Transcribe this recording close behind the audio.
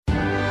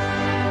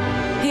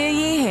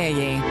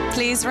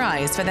Please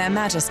rise for their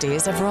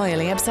majesties of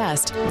Royally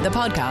Obsessed, the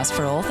podcast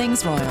for all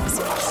things royals.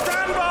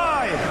 Stand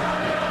by!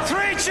 3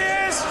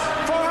 cheers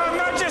for Her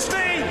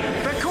Majesty,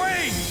 the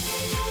Queen!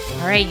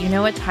 All right, you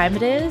know what time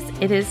it is?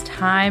 It is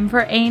time for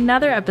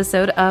another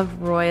episode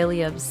of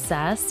Royally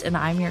Obsessed, and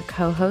I'm your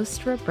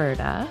co-host,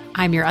 Roberta.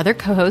 I'm your other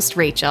co-host,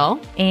 Rachel.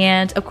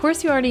 And of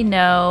course, you already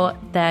know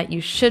that you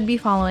should be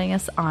following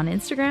us on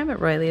Instagram at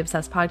Royally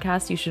Obsessed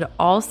Podcast. You should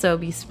also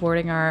be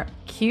sporting our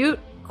cute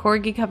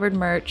corgi-covered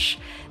merch.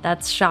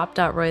 That's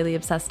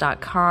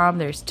shop.royallyobsessed.com.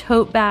 There's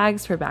tote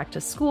bags for back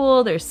to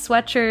school. There's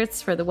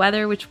sweatshirts for the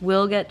weather, which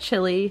will get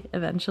chilly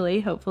eventually,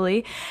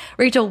 hopefully.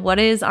 Rachel, what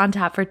is on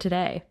tap for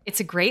today?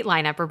 It's a great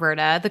lineup,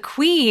 Roberta. The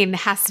Queen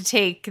has to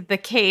take the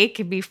cake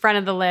and be front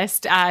of the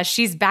list.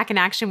 She's back in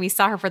action. We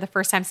saw her for the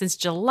first time since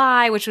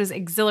July, which was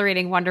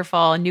exhilarating,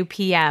 wonderful, a new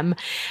PM.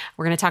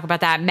 We're going to talk about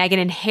that. Meghan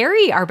and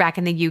Harry are back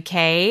in the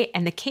UK,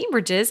 and the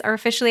Cambridges are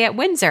officially at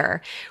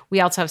Windsor.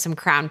 We also have some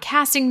Crown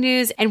casting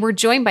news, and we're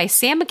joined by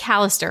Sam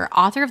McAllister,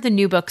 author of the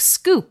new book,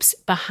 Scoops,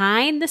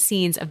 Behind the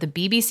Scenes of the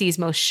BBC's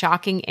Most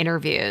Shocking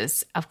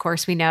Interviews. Of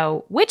course, we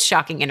know which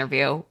shocking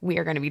interview we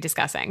are going to be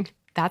discussing.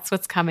 That's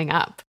what's coming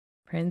up.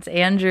 Prince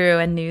Andrew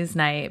and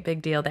Newsnight,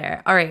 big deal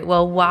there. All right,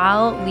 well,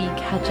 while we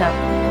catch up.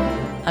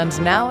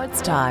 And now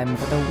it's time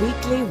for the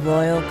weekly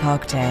royal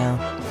cocktail.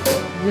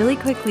 Really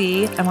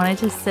quickly, I wanted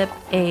to sip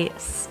a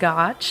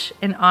scotch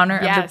in honor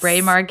of the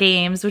Braemar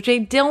Games, which I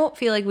don't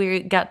feel like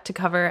we got to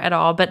cover at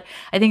all. But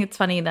I think it's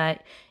funny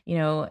that, you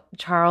know,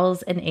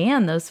 Charles and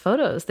Anne, those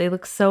photos, they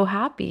look so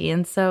happy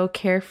and so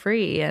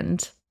carefree,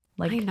 and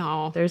like, I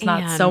know. There's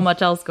not so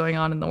much else going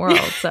on in the world.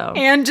 So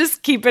and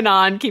just keeping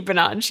on.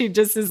 She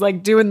just is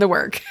like doing the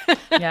work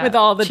with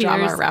all the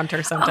drama around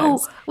her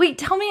sometimes. Oh, wait,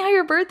 tell me how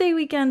your birthday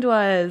weekend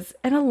was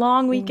and a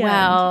long weekend.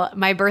 Well,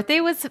 my birthday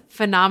was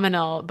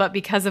phenomenal, but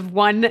because of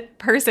one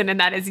person, and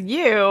that is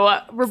you,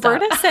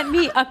 Roberta sent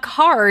me a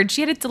card.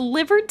 She had it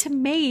delivered to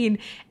Maine,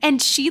 and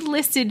she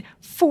listed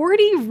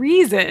 40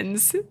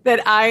 reasons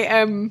that I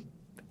am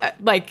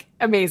like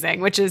amazing,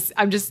 which is,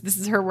 this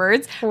is her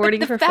words. 40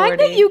 but for 40. The fact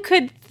that you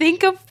could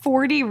think of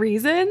 40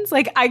 reasons,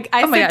 like I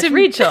oh my said gosh, to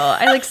Rachel,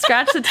 I like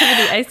scratched the tip of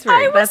the iceberg.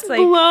 I was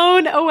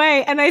blown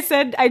away. And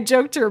I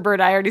joked to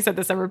Roberta, I already said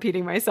this, I'm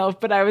repeating myself,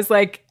 but I was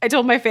like, I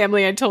told my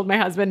family, I told my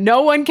husband,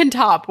 no one can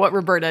top what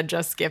Roberta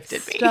just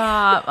gifted me.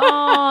 Stop.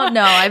 Oh,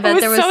 no, I bet it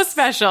was there was so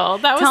special.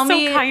 That was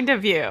so kind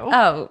of you.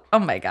 Oh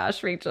my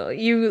gosh, Rachel,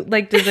 you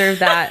like deserve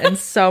that and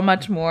so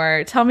much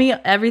more. Tell me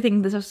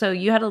everything. So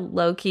you had a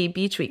low-key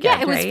beach weekend,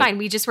 Yeah, it was right? fine.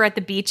 We just were at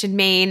the beach in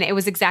Maine. It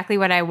was exactly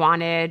what I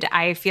wanted.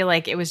 I feel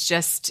like it was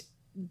just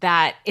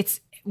that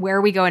it's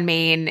where we go in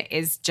Maine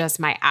is just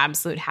my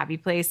absolute happy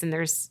place. And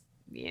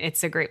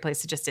it's a great place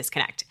to just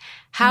disconnect.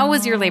 How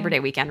was your Labor Day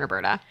weekend,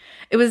 Roberta?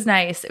 It was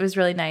nice. It was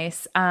really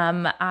nice.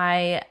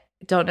 I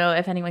don't know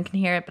if anyone can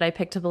hear it, but I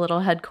picked up a little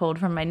head cold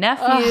from my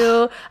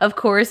nephew. Of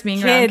course,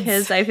 being around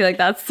kids, I feel like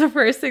that's the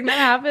first thing that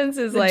happens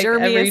is like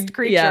germiest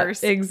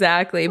creatures. Yeah,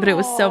 exactly. But it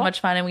was so much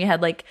fun. And we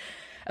had like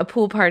a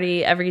pool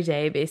party every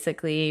day,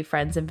 basically,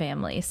 friends and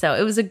family. So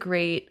it was a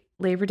great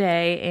Labor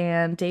Day,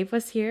 and Dave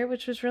was here,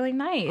 which was really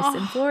nice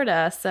in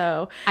Florida.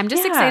 So I'm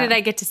just excited I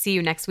get to see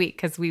you next week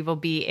because we will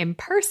be in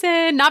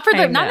person, not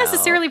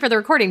necessarily for the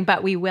recording,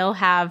 but we will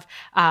have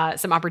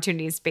some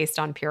opportunities based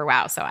on Pure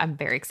Wow. So I'm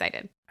very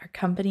excited. Our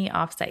company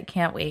offsite.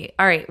 Can't wait.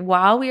 All right.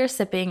 While we are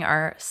sipping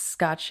our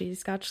scotch,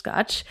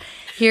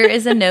 here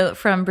is a note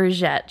from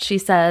Brigitte. She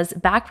says,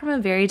 back from a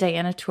very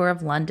Diana tour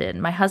of London.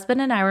 My husband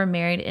and I were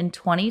married in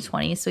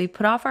 2020, so we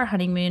put off our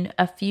honeymoon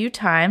a few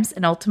times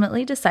and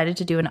ultimately decided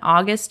to do an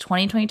August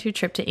 2022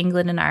 trip to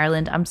England and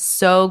Ireland. I'm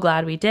so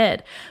glad we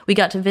did. We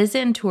got to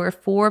visit and tour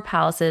 4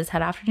 palaces,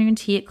 had afternoon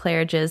tea at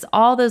Claridge's,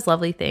 all those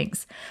lovely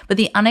things. But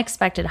the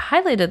unexpected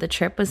highlight of the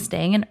trip was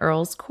staying in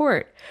Earl's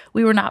Court.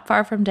 We were not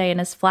far from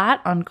Diana's flat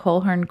on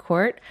Coleherne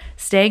Court.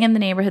 Staying in the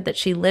neighborhood that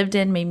she lived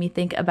in made me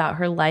think about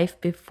her life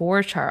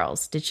before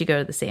Charles. Did she go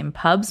to the same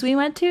pubs we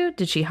went to?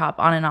 Did she hop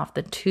on and off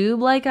the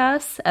tube like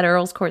us at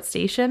Earl's Court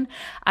Station?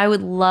 I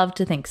would love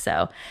to think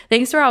so.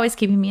 Thanks for always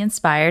keeping me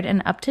inspired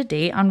and up to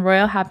date on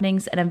royal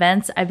happenings and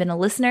events. I've been a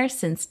listener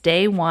since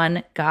day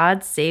one.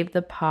 God save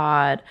the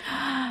pod.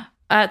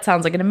 That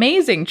sounds like an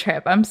amazing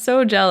trip. I'm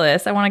so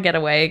jealous. I want to get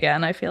away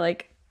again. I feel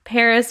like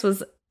Paris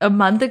was a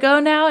month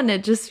ago now, and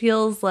it just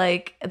feels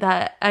like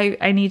that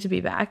I need to be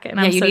back. And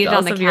I'm so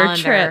jealous of your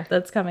trip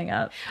that's coming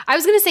up. I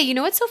was going to say, you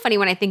know what's so funny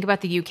when I think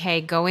about the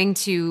UK, going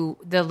to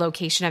the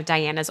location of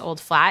Diana's old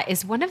flat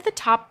is one of the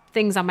top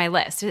things on my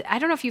list. I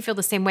don't know if you feel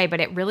the same way,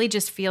 but it really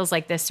just feels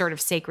like this sort of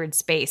sacred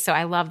space. So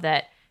I love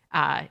that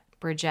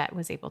Brigitte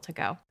was able to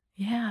go.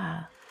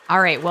 Yeah.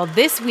 All right. Well,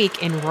 this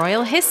week in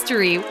royal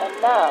history.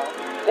 And now,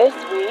 this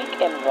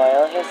week in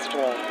royal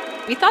history.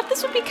 We thought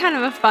this would be kind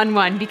of a fun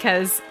one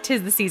because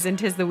 'tis the season,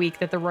 'tis the week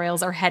that the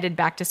royals are headed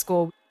back to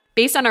school.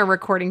 Based on our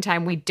recording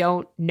time, we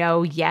don't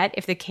know yet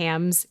if the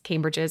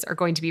Cambridges are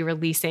going to be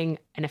releasing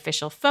an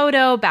official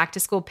photo, back to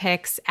school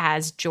pics,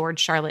 as George,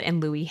 Charlotte,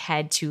 and Louis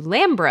head to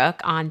Lambrook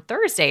on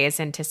Thursday as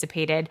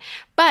anticipated.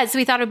 But so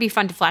we thought it would be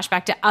fun to flash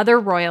back to other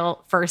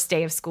royal first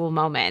day of school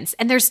moments.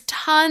 And there's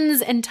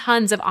tons and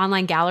tons of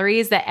online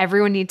galleries that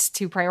everyone needs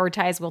to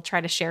prioritize. We'll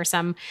try to share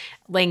some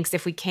links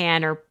if we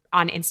can, or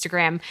on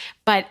Instagram.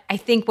 But I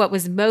think what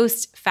was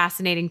most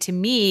fascinating to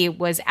me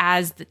was,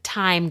 as the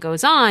time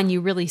goes on, you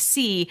really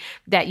see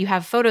that you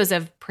have photos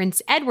of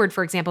Prince Edward,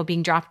 for example,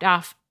 being dropped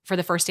off for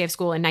the first day of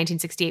school in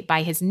 1968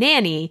 by his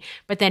nanny.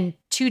 But then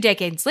 2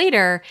 decades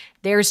later,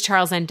 there's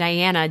Charles and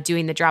Diana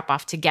doing the drop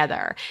off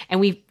together. And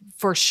we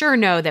for sure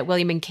know that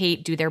William and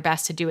Kate do their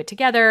best to do it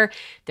together.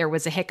 There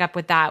was a hiccup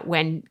with that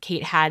when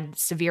Kate had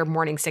severe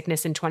morning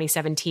sickness in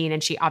 2017,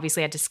 and she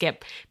obviously had to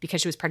skip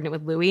because she was pregnant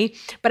with Louis.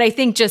 But I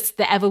think just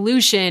the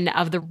evolution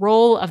of the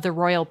role of the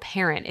royal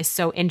parent is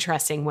so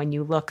interesting when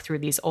you look through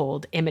these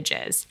old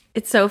images.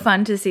 It's so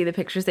fun to see the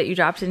pictures that you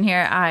dropped in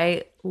here.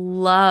 I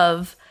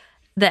love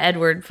the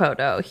Edward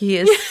photo. He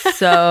is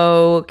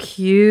so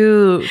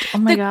cute. Oh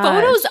my god.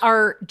 The photos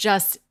are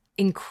just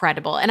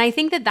incredible. And I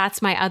think that that's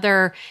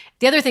the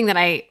other thing that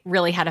I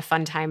really had a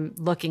fun time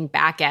looking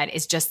back at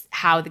is just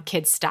how the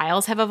kids'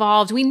 styles have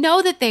evolved. We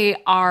know that they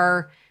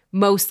are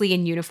mostly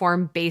in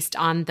uniform based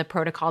on the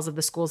protocols of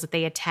the schools that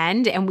they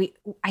attend. And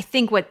I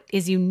think what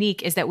is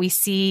unique is that we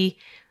see,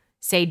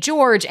 say,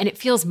 George, and it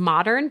feels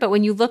modern. But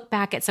when you look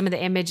back at some of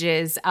the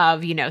images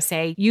of,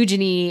 say,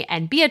 Eugenie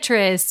and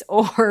Beatrice,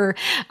 or,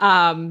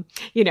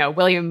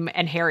 William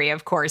and Harry,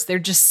 of course, they're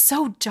just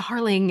so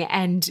darling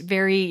and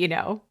very,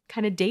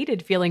 kind of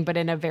dated feeling, but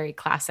in a very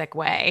classic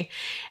way.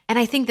 And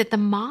I think that the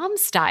mom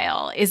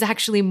style is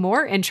actually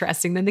more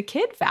interesting than the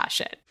kid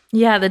fashion.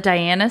 Yeah, the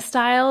Diana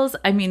styles.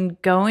 I mean,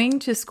 going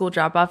to school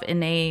drop off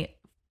in a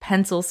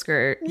pencil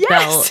skirt,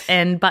 belt,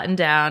 and button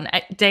down.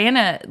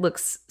 Diana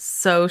looks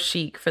so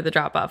chic for the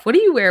drop off. What do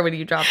you wear when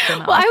you drop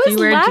them off? Well, I was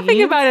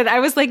laughing about it. I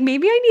was like,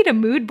 maybe I need a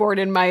mood board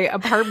in my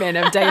apartment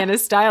of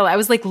Diana's style. I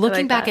was like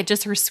looking back at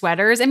just her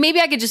sweaters, and maybe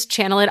I could just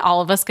channel it.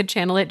 All of us could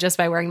channel it just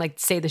by wearing, like,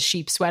 say, the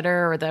sheep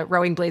sweater or the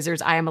Rowing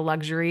Blazers I Am a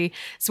Luxury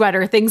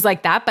sweater, things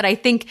like that. But I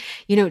think,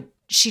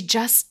 she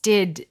just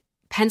did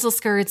pencil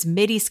skirts,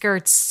 midi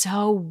skirts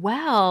so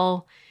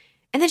well.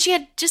 And then she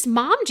had just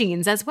mom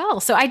jeans as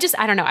well. So I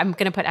don't know. I'm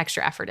going to put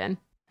extra effort in.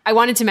 I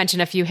wanted to mention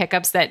a few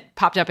hiccups that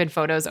popped up in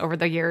photos over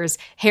the years.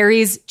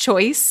 Harry's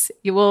choice.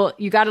 You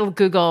got to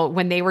Google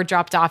when they were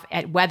dropped off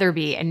at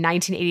Weatherby in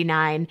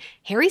 1989.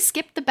 Harry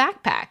skipped the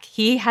backpack.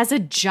 He has a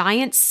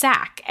giant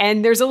sack,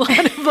 and there's a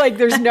lot of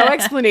there's no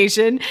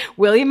explanation.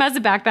 William has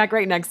a backpack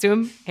right next to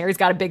him. Harry's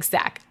got a big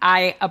sack.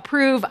 I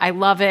approve. I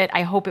love it.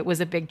 I hope it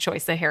was a big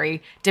choice that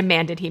Harry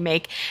demanded he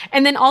make.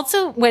 And then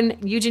also when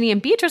Eugenie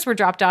and Beatrice were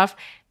dropped off,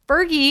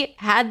 Fergie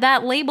had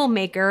that label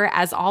maker.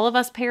 As all of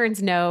us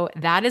parents know,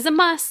 that is a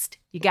must.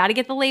 You got to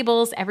get the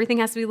labels. Everything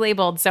has to be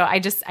labeled. So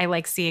I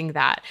like seeing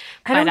that.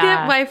 I don't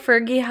get why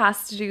Fergie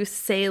has to do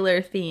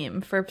sailor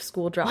theme for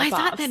school drop-offs. Well,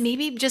 I thought that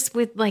maybe just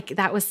with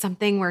that was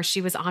something where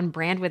she was on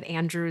brand with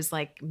Andrew's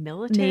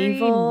military.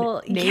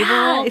 Naval.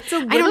 Yeah. It's a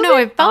little I don't know.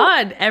 bit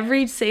odd.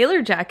 Every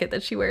sailor jacket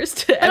that she wears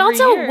to But every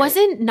also, year.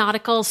 wasn't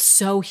nautical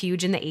so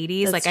huge in the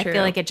 80s? That's I true.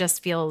 feel like it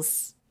just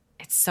feels...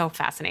 It's so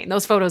fascinating.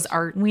 Those photos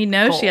are We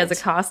know gold. she has a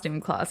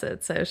costume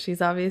closet, so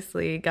she's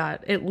obviously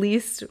got at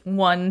least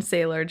one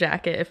sailor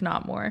jacket, if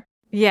not more.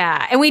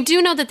 Yeah. And we do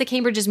know that the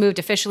Cambridges moved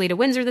officially to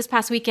Windsor this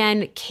past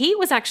weekend. Kate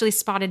was actually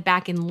spotted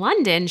back in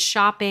London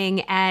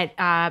shopping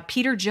at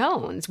Peter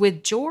Jones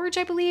with George,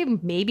 I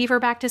believe, maybe for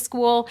back to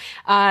school.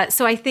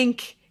 So I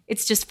think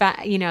it's just,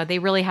 they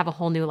really have a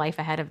whole new life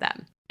ahead of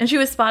them. And she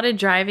was spotted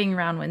driving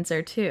around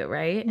Windsor too,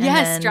 right? And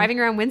Yes, then- driving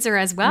around Windsor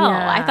as well.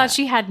 Yeah. I thought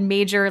she had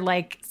major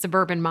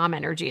suburban mom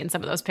energy in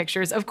some of those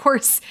pictures. Of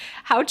course,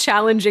 how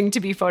challenging to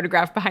be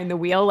photographed behind the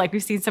wheel.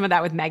 We've seen some of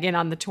that with Meghan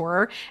on the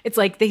tour. It's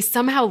they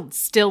somehow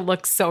still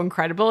look so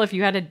incredible. If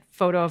you had a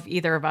photo of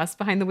either of us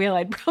behind the wheel,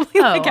 I'd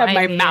probably have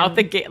my mouth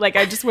agape.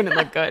 I just wouldn't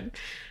look good.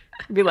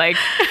 I'd be I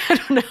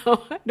don't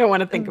know. I don't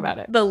want to think about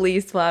it. The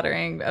least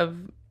flattering of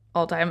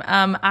all time.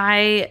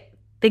 I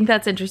think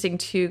that's interesting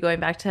too, going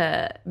back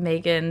to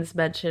Meghan's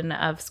mention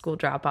of school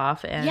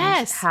drop-off and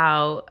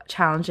how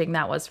challenging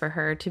that was for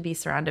her to be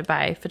surrounded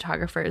by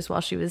photographers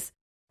while she was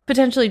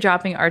potentially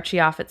dropping Archie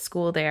off at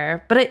school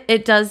there. But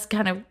it does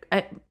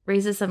it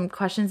raises some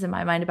questions in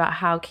my mind about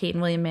how Kate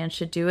and William managed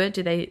to do it.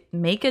 Do they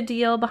make a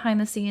deal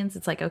behind the scenes?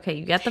 It's okay,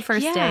 you get the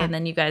first day and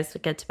then you guys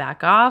get to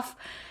back off.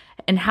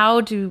 And how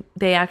do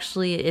they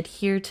actually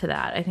adhere to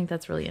that? I think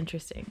that's really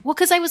interesting. Well,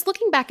 because I was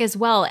looking back as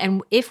well,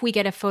 and if we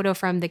get a photo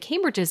from the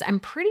Cambridges,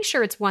 I'm pretty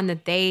sure it's one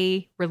that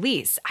they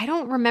release. I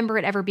don't remember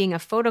it ever being a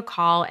photo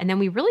call, and then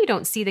we really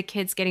don't see the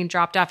kids getting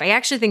dropped off. I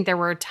actually think there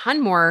were a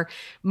ton more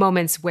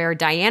moments where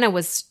Diana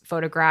was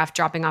photographed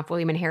dropping off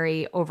William and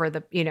Harry over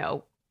the,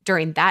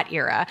 during that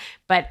era.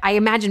 But I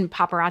imagine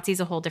paparazzi is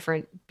a whole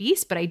different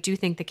beast, but I do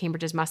think the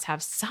Cambridges must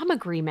have some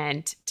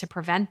agreement to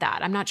prevent that.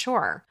 I'm not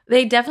sure.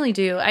 They definitely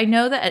do. I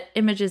know that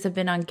images have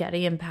been on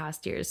Getty in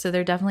past years. So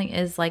there definitely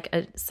is like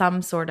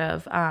some sort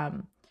of,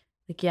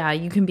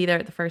 you can be there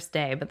at the first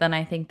day, but then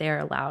I think they're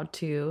allowed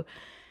to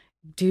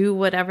do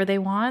whatever they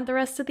want the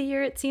rest of the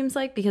year, it seems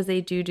like, because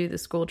they do the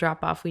school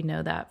drop off. We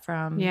know that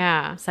from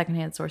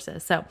secondhand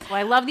sources. So, well,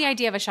 I love the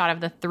idea of a shot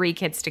of the three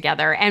kids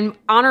together. And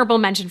honorable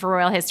mention for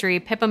royal history,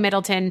 Pippa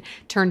Middleton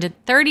turned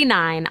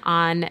 39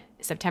 on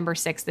September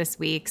 6th this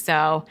week.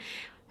 So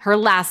her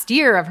last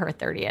year of her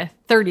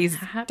 30s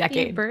happy decade.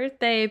 Happy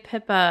birthday,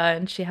 Pippa.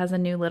 And she has a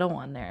new little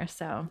one there.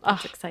 So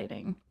that's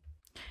exciting.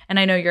 And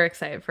I know you're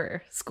excited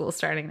for school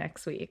starting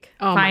next week.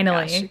 Oh,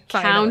 finally.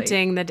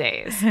 Counting the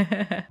days.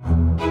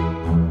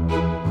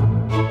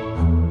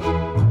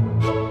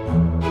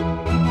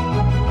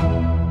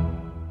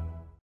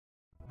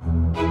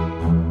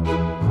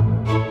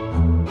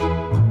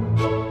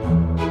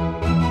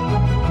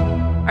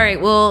 All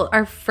right. Well,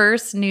 our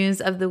first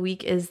news of the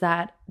week is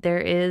that there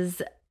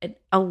is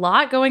a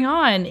lot going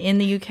on in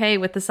the UK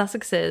with the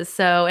Sussexes.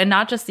 So, and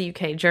not just the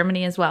UK,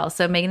 Germany as well.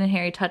 So Meghan and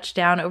Harry touched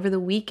down over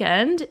the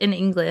weekend in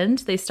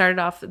England. They started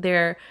off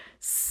their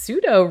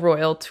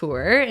pseudo-royal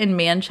tour in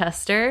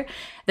Manchester.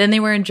 Then they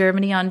were in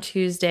Germany on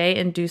Tuesday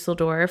in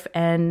Dusseldorf.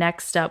 And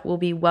next up will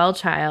be Well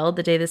Child,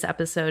 the day this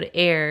episode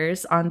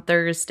airs on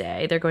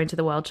Thursday. They're going to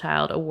the Well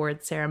Child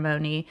Awards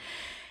ceremony.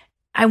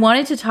 I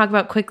wanted to talk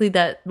about quickly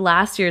that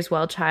last year's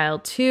Well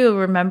Child, too.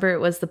 Remember,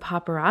 it was the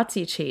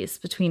paparazzi chase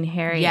between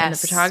Harry and the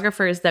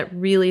photographers that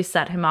really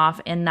set him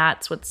off. And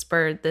that's what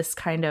spurred this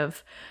kind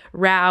of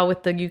row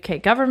with the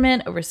UK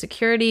government over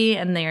security.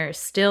 And they're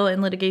still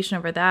in litigation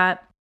over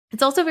that.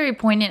 It's also very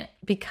poignant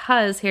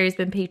because Harry's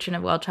been patron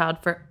of Well Child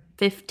for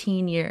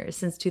 15 years,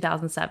 since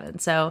 2007.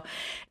 So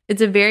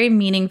it's a very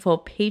meaningful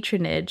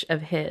patronage of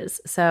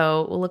his.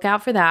 So we'll look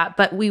out for that.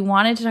 But we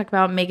wanted to talk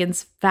about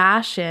Meghan's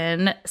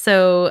fashion.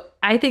 So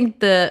I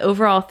think the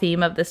overall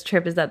theme of this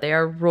trip is that they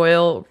are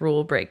royal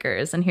rule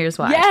breakers. And here's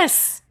why.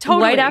 Yes,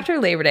 totally. Right after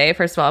Labor Day,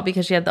 first of all,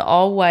 because she had the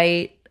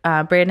all-white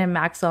Brandon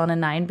Maxwell and a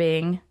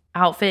 9-bang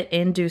outfit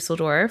in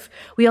Dusseldorf.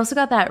 We also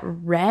got that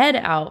red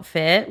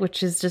outfit,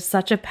 which is just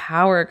such a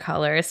power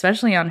color,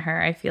 especially on her.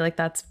 I feel like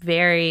that's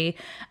very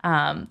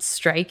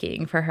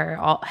striking for her,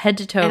 all head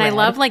to toe. And red. I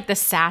love like the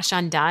sash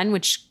undone,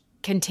 which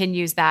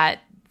continues that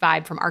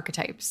vibe from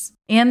Archetypes.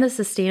 And the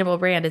sustainable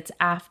brand. It's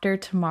After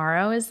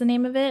Tomorrow is the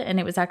name of it. And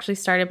it was actually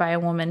started by a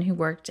woman who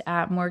worked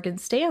at Morgan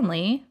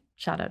Stanley.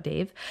 Shout out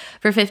Dave,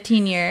 for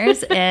 15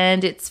 years.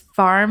 And it's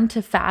farm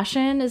to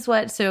fashion is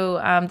what.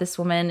 So this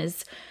woman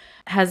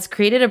has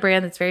created a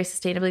brand that's very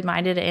sustainably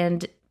minded,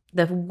 and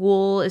the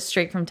wool is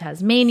straight from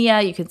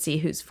Tasmania. You can see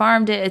who's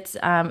farmed it.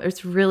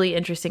 It's really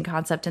interesting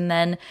concept. And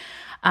then,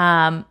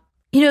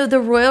 the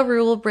royal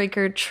rule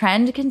breaker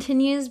trend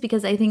continues,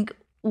 because I think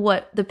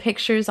what the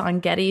pictures on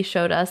Getty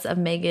showed us of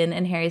Meghan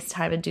and Harry's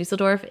time in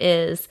Dusseldorf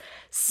is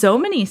so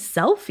many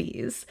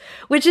selfies,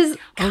 which is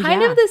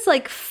kind of this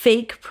like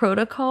fake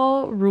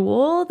protocol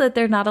rule that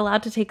they're not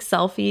allowed to take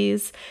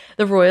selfies.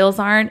 The royals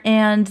aren't.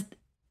 And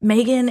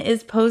Meghan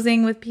is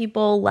posing with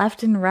people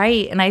left and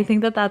right. And I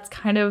think that that's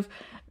kind of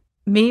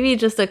maybe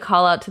just a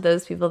call out to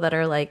those people that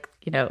are like,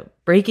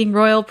 breaking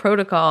royal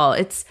protocol.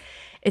 It's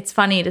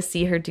funny to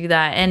see her do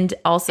that. And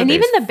also,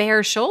 even the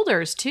bare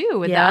shoulders too,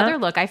 with the other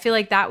look. I feel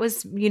like that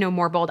was,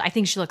 more bold. I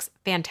think she looks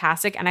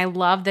fantastic. And I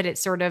love that it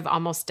sort of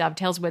almost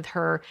dovetails with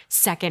her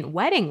second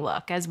wedding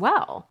look as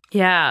well.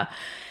 Yeah.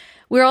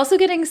 We're also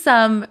getting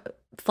some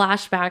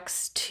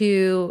flashbacks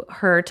to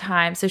her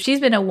time. So she's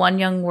been a One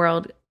Young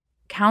World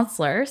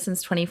counselor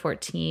since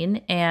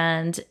 2014,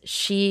 and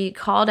she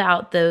called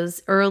out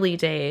those early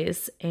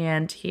days.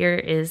 And here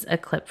is a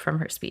clip from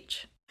her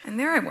speech. And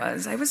there I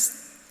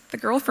was the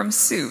girl from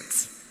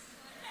Suits.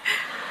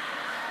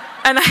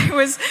 And I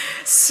was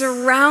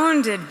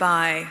surrounded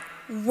by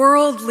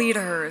world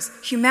leaders,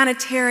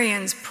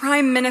 humanitarians,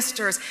 prime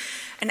ministers,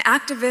 and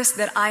activists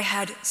that I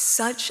had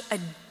such a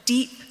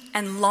deep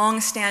and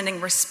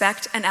long-standing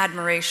respect and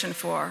admiration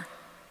for.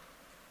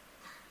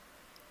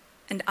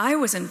 And I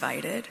was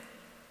invited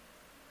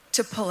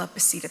to pull up a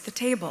seat at the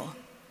table.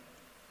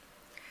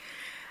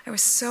 I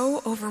was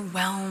so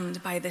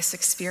overwhelmed by this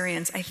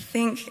experience. I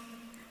think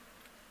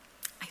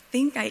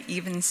I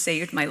even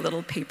saved my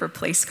little paper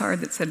place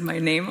card that said my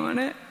name on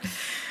it.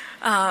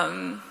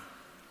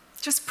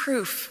 Just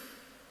proof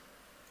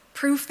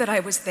that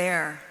I was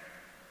there,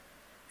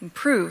 and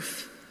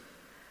proof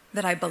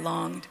that I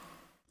belonged.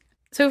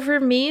 So for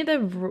me,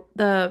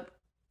 the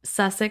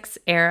Sussex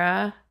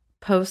era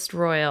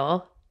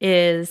post-royal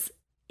is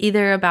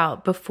either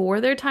about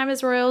before their time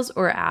as royals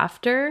or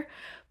after,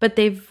 but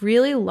they've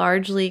really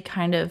largely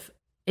kind of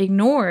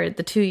ignored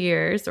the 2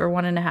 years or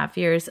 1.5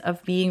 years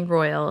of being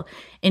royal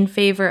in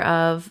favor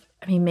of,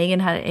 Meghan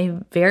had a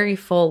very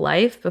full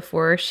life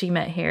before she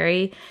met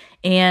Harry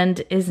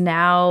and is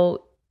now,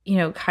 you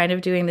know, kind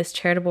of doing this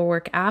charitable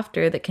work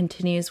after that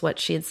continues what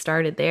she had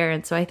started there.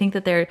 And so I think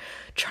that they're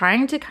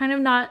trying to kind of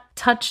not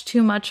touch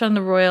too much on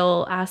the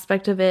royal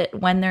aspect of it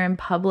when they're in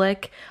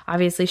public.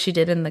 Obviously, she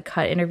did in the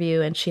Cut interview,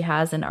 and she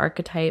has in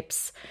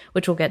Archetypes,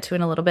 which we'll get to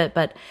in a little bit.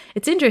 But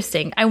it's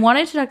interesting. I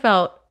wanted to talk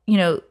about, you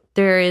know,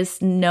 there is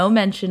no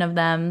mention of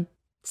them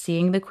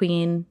seeing the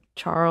Queen,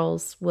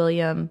 Charles,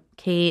 William,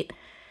 Kate.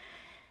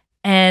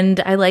 And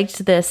I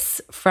liked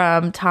this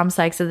from Tom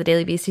Sykes of the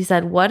Daily Beast. He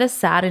said, what a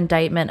sad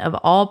indictment of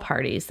all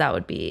parties that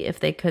would be if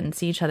they couldn't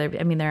see each other.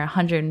 I mean, they're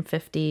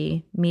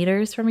 150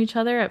 meters from each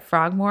other at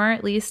Frogmore,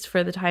 at least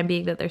for the time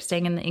being that they're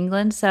staying in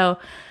England. So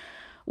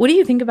what do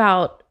you think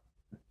about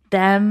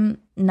them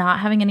not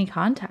having any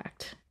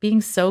contact, being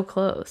so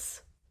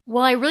close?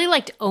 Well, I really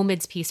liked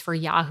Omid's piece for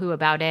Yahoo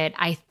about it.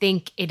 I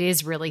think it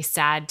is really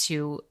sad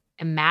to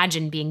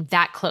imagine being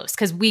that close,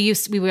 because we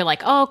were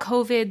like, oh,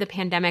 COVID, the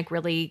pandemic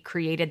really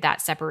created that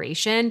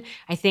separation.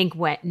 I think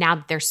now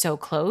that they're so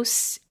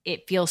close,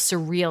 it feels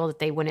surreal that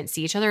they wouldn't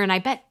see each other. And I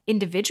bet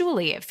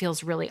individually it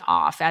feels really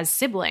off as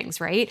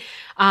siblings, right?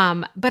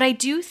 But I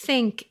do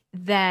think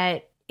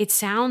that it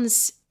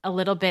sounds a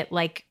little bit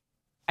like,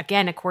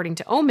 again, according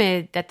to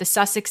Omid, that the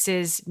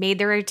Sussexes made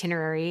their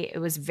itinerary. It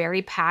was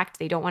very packed.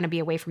 They don't want to be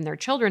away from their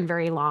children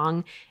very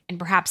long, and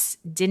perhaps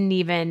didn't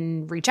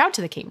even reach out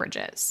to the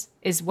Cambridges,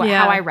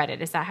 how I read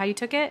it. Is that how you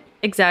took it?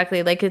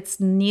 Exactly. Like, it's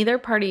neither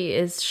party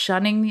is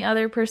shunning the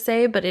other per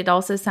se, but it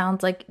also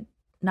sounds like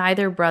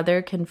neither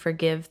brother can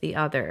forgive the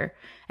other.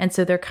 And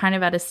so they're kind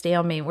of at a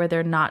stalemate where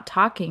they're not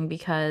talking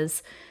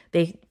because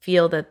they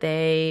feel that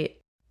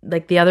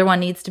the other one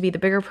needs to be the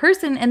bigger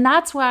person. And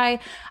that's why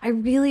I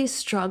really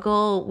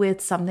struggle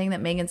with something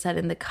that Meghan said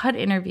in the Cut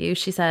interview.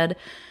 She said,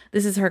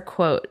 this is her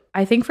quote,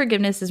 "I think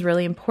forgiveness is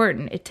really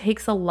important. It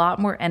takes a lot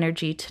more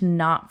energy to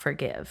not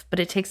forgive, but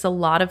it takes a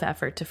lot of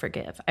effort to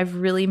forgive. I've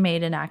really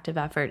made an active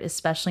effort,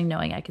 especially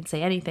knowing I can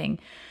say anything."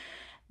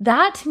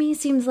 That to me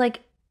seems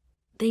like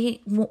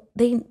they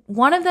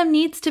one of them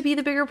needs to be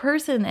the bigger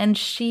person. And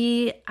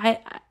she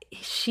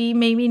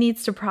maybe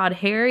needs to prod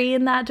Harry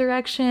in that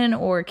direction,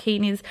 or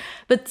Kate needs,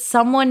 but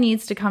someone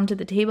needs to come to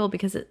the table,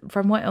 because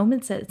from what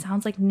Omid said, it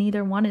sounds like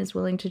neither one is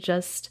willing to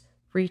just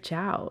reach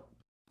out.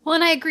 Well,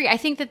 and I agree. I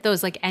think that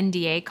those like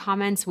NDA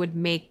comments would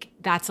make,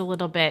 that's a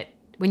little bit,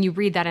 when you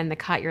read that in the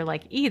Cut, you're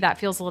like, that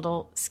feels a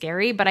little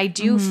scary. But I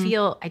do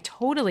feel, I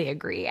totally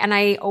agree. And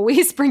I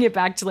always bring it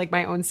back to like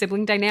my own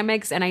sibling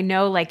dynamics. And I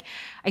know like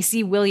I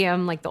see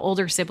William, like the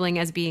older sibling,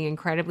 as being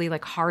incredibly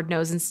like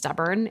hard-nosed and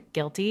stubborn.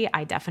 Guilty.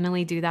 I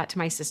definitely do that to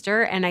my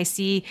sister. And I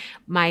see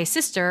my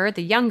sister,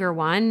 the younger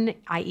one,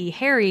 i.e.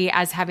 Harry,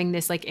 as having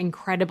this like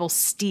incredible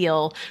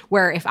steel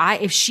where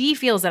if she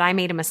feels that I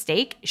made a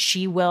mistake,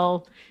 she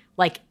will,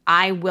 like,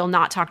 I will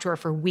not talk to her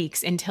for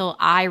weeks until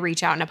I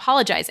reach out and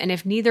apologize. And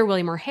if neither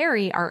William or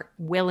Harry are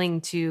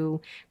willing to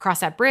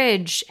cross that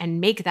bridge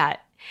and make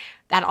that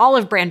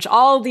olive branch,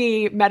 all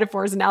the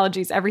metaphors,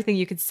 analogies, everything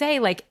you could say,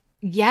 like,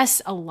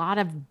 yes, a lot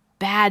of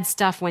bad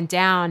stuff went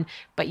down,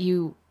 but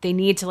they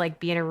need to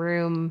like be in a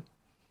room.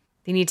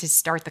 They need to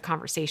start the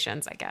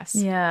conversations, I guess.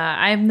 Yeah,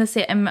 I'm the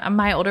same.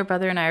 My older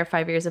brother and I are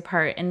 5 years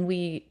apart, and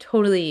we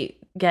totally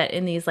get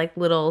in these like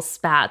little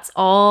spats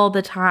all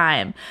the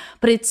time.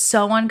 But it's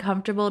so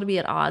uncomfortable to be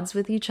at odds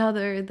with each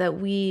other that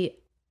we,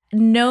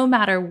 no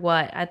matter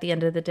what, at the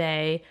end of the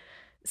day,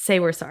 say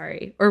we're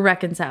sorry or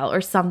reconcile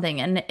or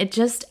something. And it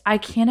just, I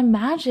can't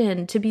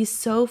imagine to be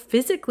so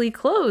physically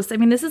close. I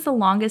mean, this is the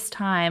longest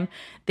time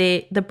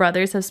the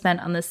brothers have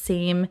spent in the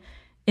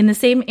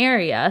same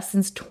area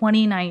since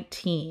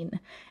 2019.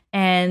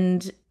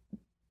 And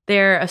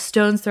they're a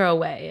stone's throw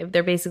away.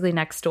 They're basically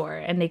next door,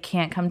 and they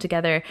can't come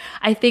together.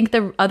 I think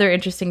the other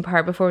interesting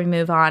part before we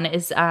move on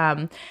is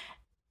the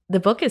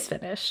book is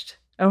finished.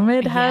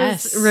 Omid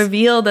has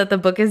revealed that the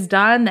book is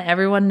done, that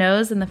everyone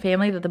knows in the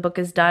family that the book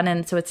is done.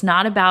 And so it's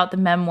not about the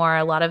memoir.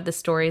 A lot of the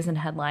stories and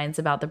headlines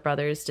about the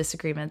brothers'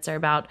 disagreements are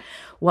about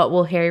what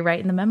will Harry write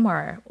in the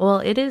memoir. Well,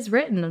 it is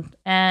written,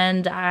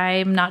 and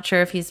I'm not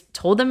sure if he's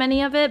told them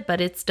any of it, but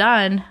it's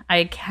done.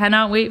 I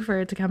cannot wait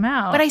for it to come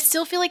out. But I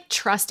still feel like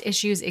trust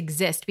issues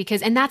exist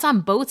and that's on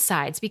both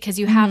sides, because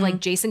you have like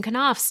Jason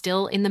Knopf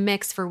still in the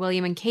mix for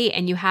William and Kate,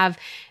 and you have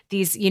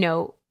these,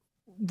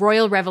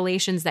 royal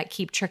revelations that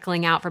keep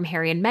trickling out from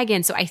Harry and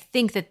Meghan. So I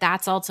think that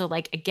that's also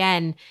like,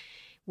 again,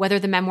 whether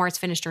the memoir is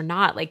finished or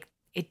not, like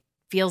it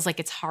feels like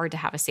it's hard to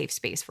have a safe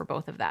space for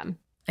both of them.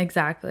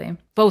 Exactly.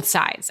 Both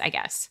sides, I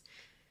guess.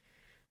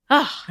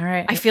 Oh, all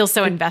right. I feel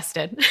so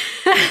invested.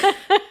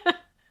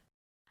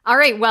 All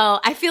right.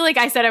 Well, I feel like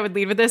I said I would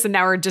lead with this, and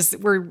now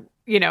we're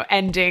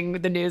ending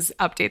the news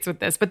updates with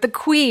this. But the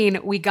Queen,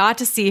 we got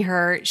to see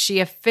her. She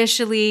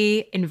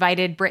officially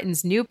invited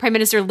Britain's new Prime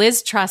Minister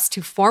Liz Truss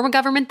to form a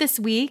government this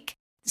week.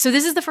 So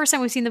this is the first time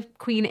we've seen the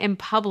Queen in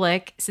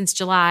public since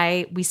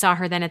July. We saw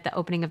her then at the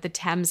opening of the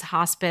Thames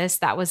Hospice.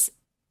 That was,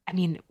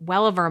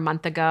 well over a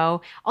month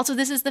ago. Also,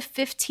 this is the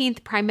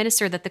 15th Prime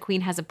Minister that the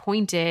Queen has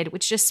appointed,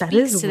 which just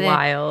speaks to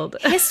wild.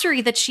 The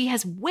history that she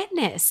has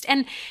witnessed.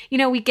 And,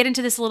 we get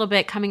into this a little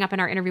bit coming up in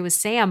our interview with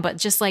Sam, but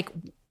just like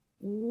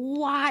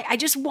why? I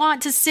just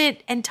want to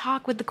sit and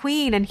talk with the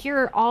queen and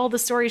hear all the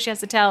stories she has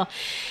to tell.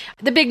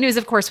 The big news,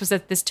 of course, was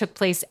that this took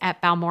place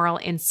at Balmoral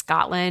in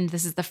Scotland.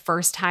 This is the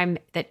first time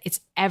that it's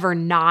ever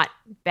not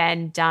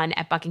been done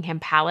at Buckingham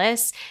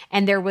Palace.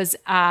 And there was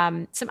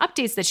some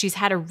updates that she's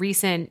had a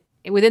recent,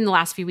 within the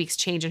last few weeks,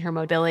 change in her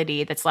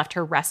mobility that's left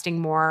her resting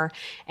more.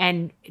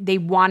 And they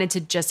wanted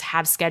to just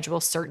have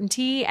schedule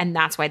certainty. And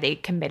that's why they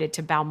committed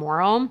to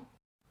Balmoral.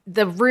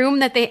 The room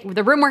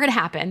where it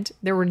happened,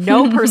 there were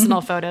no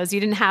personal photos. You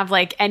didn't have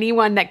like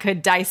anyone that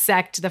could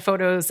dissect the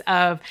photos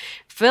of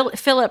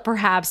Philip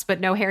perhaps, but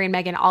no Harry and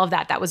Meghan, all of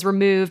that. That was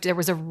removed. There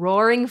was a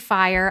roaring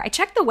fire. I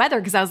checked the weather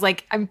because I was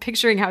like, I'm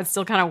picturing how it's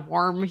still kind of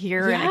warm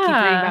here. Yeah. And I keep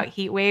reading about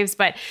heat waves,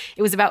 but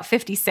it was about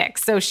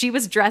 56. So she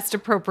was dressed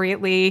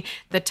appropriately,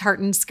 the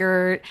tartan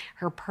skirt,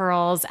 her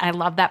pearls. I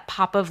love that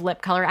pop of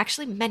lip color. I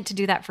actually meant to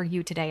do that for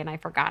you today and I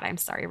forgot. I'm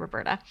sorry,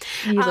 Roberta.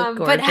 You look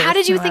gorgeous, but how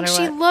did you no think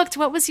she looked?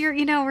 What was your,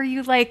 were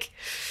you like...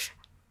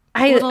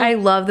 I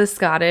love the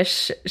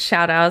Scottish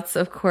shout outs,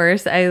 of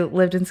course. I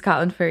lived in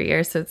Scotland for a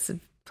year, so it's a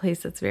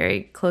place that's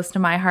very close to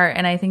my heart.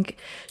 And I think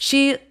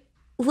she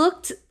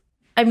looked,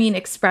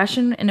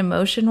 expression and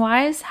emotion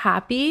wise,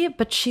 happy,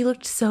 but she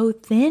looked so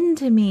thin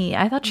to me.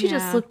 I thought she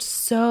just looked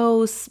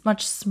so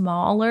much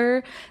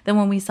smaller than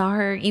when we saw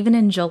her even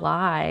in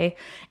July.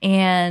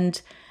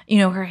 And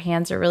her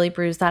hands are really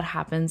bruised. That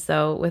happens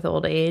though with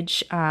old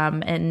age.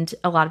 And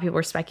a lot of people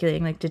were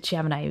speculating, like, did she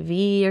have an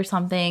IV or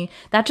something?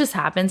 That just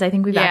happens. I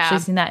think we've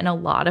actually seen that in a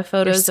lot of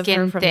photos of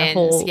her from the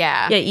whole,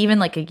 even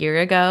like a year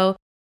ago.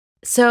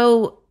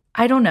 So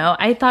I don't know.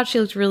 I thought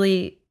she looked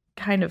really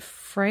kind of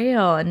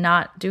frail and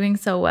not doing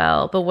so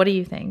well. But what do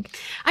you think?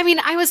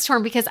 I was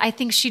torn because I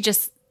think she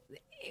just,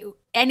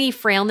 any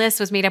frailness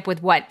was made up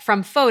with what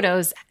from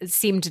photos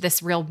seemed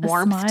this real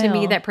warmth to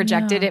me that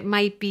projected. It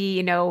might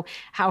be,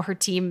 how her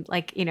team,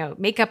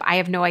 makeup, I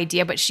have no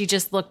idea, but she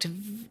just looked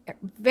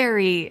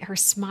her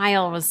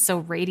smile was so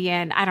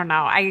radiant. I don't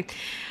know.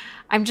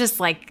 I'm just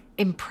like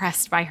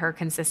impressed by her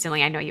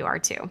consistently. I know you are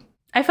too.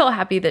 I felt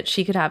happy that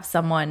she could have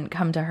someone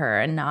come to her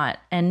and not,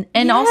 and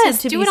also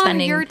to do be it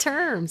spending on your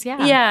terms.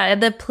 Yeah. Yeah.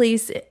 The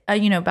place,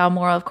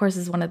 Balmoral, of course,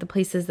 is one of the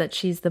places that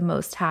she's the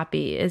most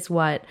happy, is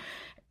what,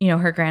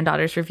 her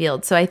granddaughters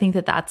revealed. So I think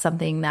that that's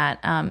something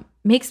that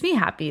makes me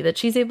happy that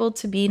she's able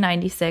to be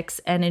 96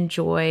 and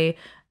enjoy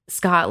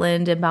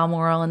Scotland and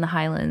Balmoral and the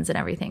Highlands and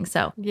everything.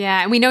 So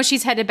yeah, and we know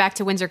she's headed back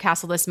to Windsor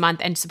Castle this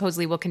month and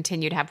supposedly will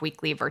continue to have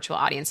weekly virtual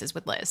audiences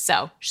with Liz.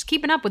 So she's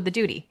keeping up with the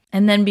duty.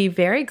 And then be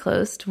very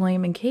close to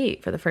William and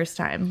Kate for the first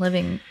time,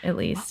 living at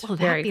least. What will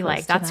that be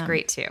like? That's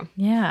great too.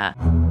 Yeah.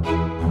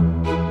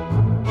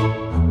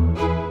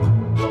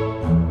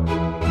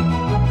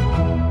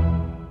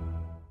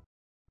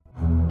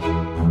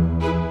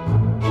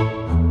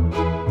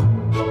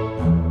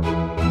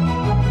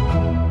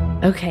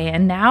 Okay,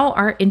 and now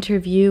our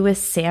interview with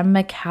Sam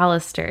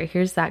McAllister.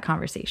 Here's that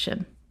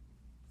conversation.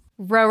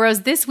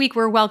 Roros, this week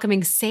we're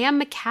welcoming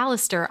Sam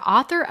McAllister,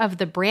 author of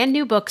the brand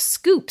new book,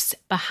 Scoops,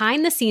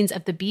 Behind the Scenes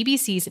of the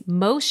BBC's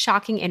Most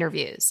Shocking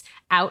Interviews,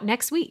 out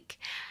next week.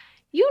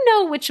 You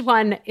know which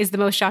one is the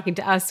most shocking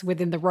to us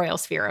within the royal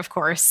sphere, of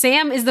course.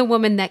 Sam is the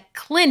woman that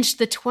clinched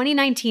the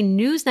 2019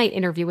 Newsnight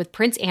interview with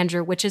Prince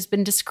Andrew, which has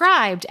been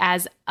described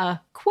as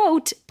a,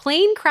 quote,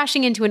 plane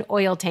crashing into an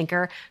oil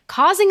tanker,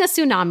 causing a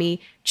tsunami,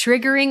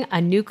 triggering a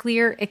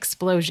nuclear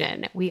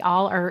explosion. We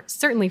all are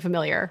certainly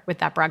familiar with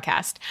that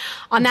broadcast.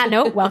 On that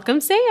note,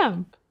 welcome,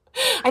 Sam.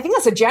 I think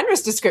that's a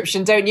generous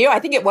description, don't you? I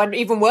think it went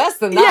even worse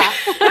than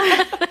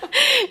that. Yeah.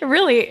 It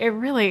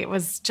really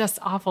was just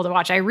awful to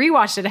watch. I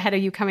rewatched it ahead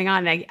of you coming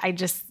on. And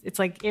it's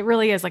like, it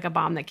really is like a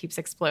bomb that keeps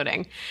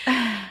exploding.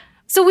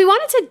 So we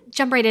wanted to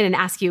jump right in and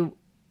ask you,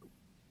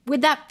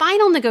 with that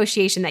final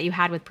negotiation that you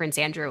had with Prince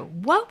Andrew,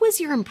 what was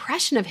your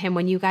impression of him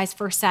when you guys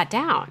first sat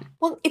down?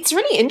 Well, it's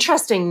really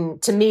interesting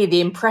to me,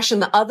 the impression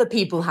that other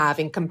people have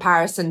in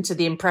comparison to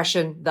the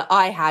impression that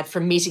I had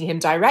from meeting him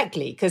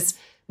directly, because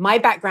my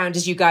background,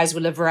 as you guys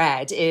will have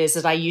read, is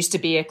that I used to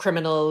be a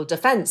criminal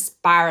defense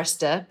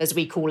barrister, as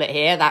we call it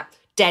here, that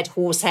dead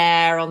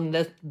horsehair on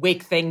the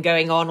wig thing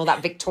going on, or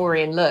that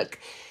Victorian look.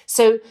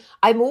 So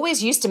I'm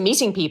always used to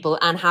meeting people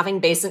and having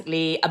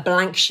basically a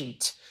blank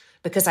sheet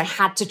because I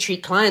had to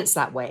treat clients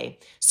that way.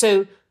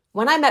 So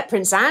when I met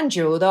Prince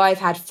Andrew, although I've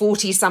had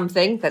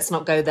 40-something, let's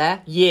not go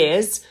there,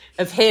 years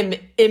of him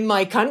in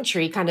my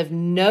country, kind of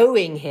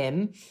knowing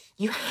him,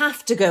 you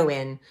have to go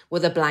in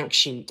with a blank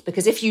sheet,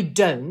 because if you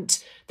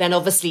don't, then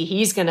obviously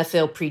he's going to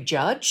feel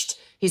prejudged.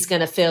 He's going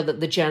to feel that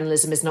the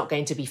journalism is not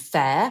going to be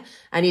fair,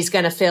 and he's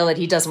going to feel that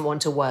he doesn't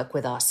want to work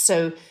with us.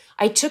 So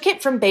I took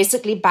it from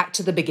basically back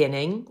to the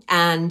beginning,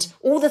 and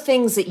all the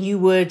things that you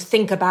would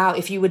think about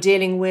if you were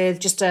dealing with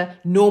just a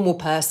normal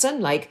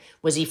person, like,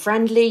 was he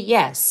friendly?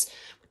 Yes.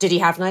 Did he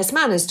have nice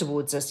manners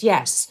towards us?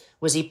 Yes.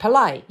 Was he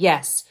polite?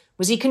 Yes.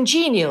 Was he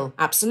congenial?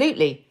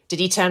 Absolutely. Did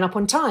he turn up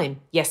on time?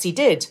 Yes, he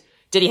did.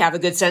 Did he have a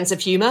good sense of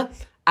humor?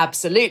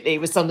 Absolutely,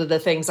 was some of the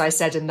things I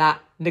said in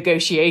that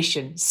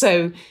negotiation.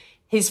 So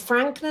his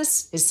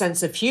frankness, his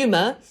sense of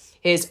humor,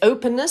 his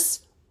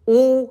openness,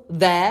 all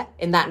there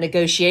in that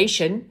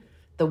negotiation.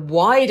 The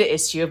wider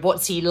issue of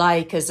what's he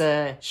like as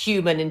a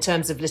human in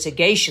terms of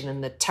litigation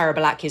and the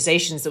terrible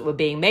accusations that were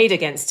being made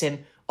against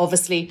him,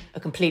 obviously a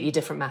completely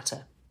different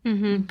matter.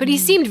 Mm-hmm. But he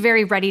seemed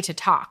very ready to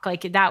talk.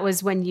 Like that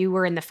was when you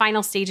were in the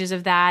final stages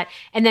of that.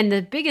 And then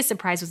the biggest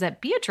surprise was that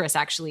Beatrice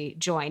actually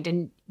joined.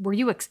 And were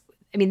you,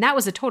 that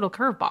was a total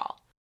curveball.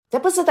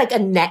 That was like a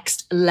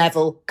next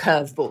level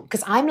curveball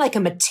because I'm like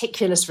a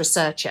meticulous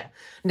researcher.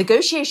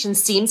 Negotiation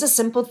seems a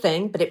simple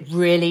thing, but it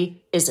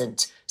really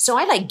isn't. So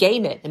I like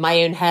game it in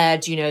my own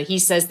head. You know, he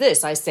says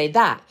this, I say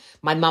that.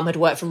 My mum had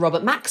worked for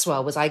Robert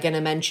Maxwell. Was I going to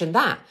mention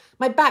that?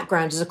 My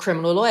background as a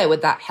criminal lawyer,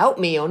 would that help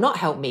me or not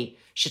help me?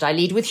 Should I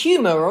lead with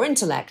humor or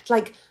intellect?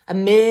 Like a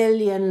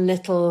million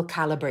little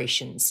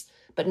calibrations.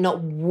 But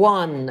not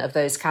one of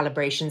those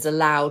calibrations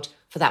allowed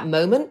for that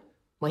moment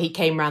where he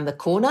came round the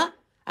corner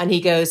and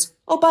he goes,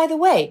 oh, by the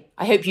way,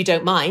 I hope you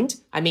don't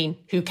mind. I mean,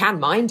 who can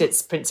mind?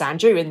 It's Prince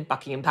Andrew in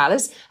Buckingham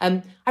Palace.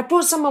 I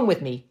brought someone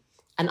with me.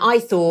 And I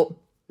thought,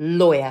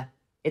 lawyer,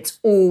 it's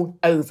all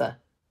over.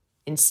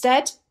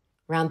 Instead,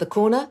 round the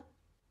corner,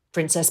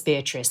 Princess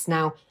Beatrice.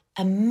 Now,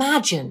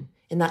 imagine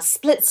in that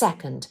split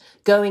second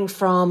going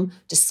from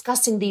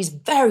discussing these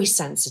very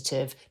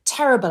sensitive,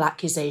 terrible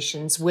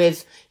accusations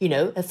with, a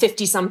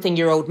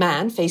 50-something-year-old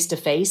man face to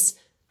face,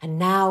 and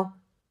now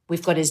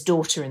we've got his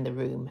daughter in the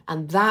room.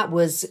 And that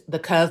was the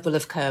curveball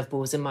of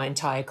curveballs in my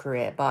entire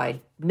career,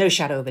 by no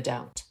shadow of a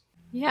doubt.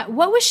 Yeah.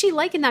 What was she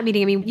like in that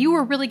meeting? I mean, you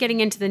were really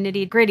getting into the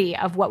nitty-gritty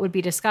of what would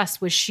be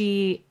discussed. Was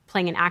she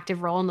playing an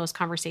active role in those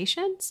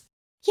conversations?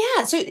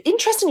 Yeah. So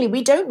interestingly,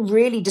 we don't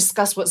really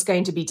discuss what's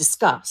going to be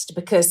discussed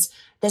because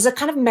there's a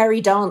kind of merry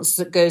dance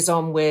that goes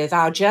on with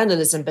our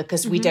journalism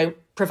because we don't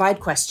provide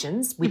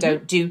questions. We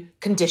don't do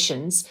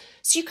conditions.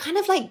 So you kind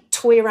of like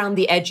toy around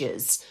the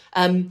edges.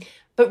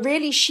 But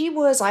really, she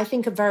was, I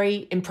think, a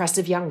very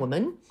impressive young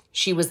woman.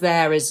 She was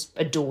there as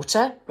a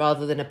daughter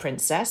rather than a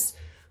princess,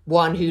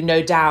 one who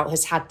no doubt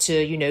has had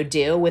to,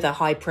 deal with a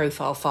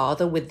high-profile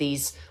father with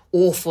these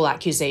awful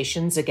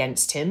accusations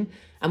against him,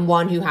 and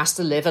one who has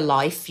to live a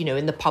life,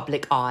 in the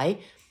public eye.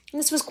 And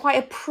this was quite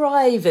a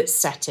private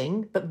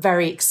setting, but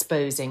very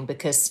exposing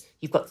because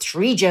you've got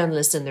 3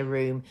 journalists in the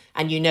room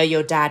and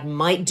your dad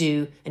might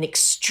do an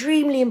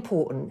extremely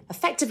important,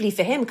 effectively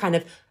for him, kind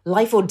of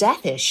life or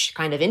death-ish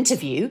kind of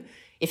interview.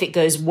 If it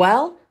goes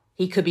well,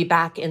 he could be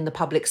back in the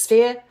public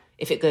sphere.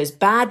 If it goes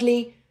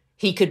badly,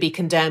 he could be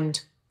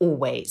condemned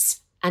always.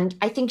 And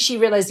I think she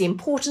realized the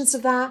importance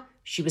of that.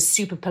 She was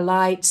super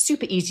polite,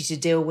 super easy to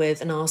deal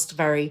with, and asked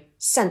very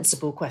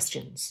sensible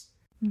questions.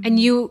 And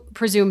you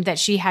presumed that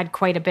she had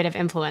quite a bit of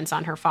influence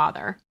on her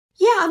father.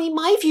 Yeah,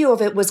 my view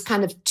of it was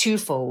kind of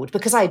twofold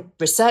because I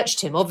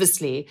researched him,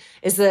 obviously,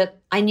 is that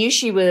I knew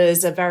she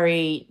was a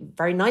very,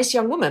 very nice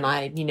young woman.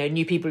 I,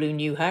 knew people who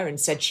knew her and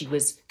said she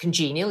was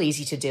congenial,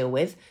 easy to deal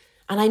with.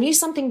 And I knew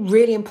something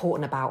really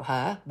important about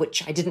her,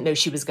 which I didn't know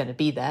she was going to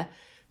be there.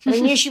 But I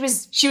knew she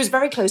was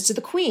very close to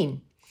the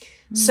Queen.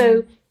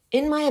 So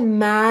in my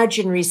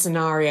imaginary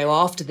scenario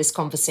after this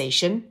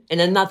conversation, in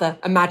another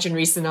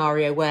imaginary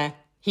scenario where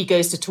he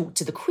goes to talk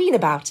to the Queen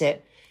about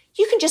it,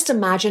 you can just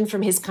imagine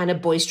from his kind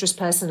of boisterous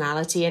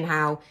personality and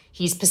how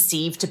he's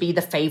perceived to be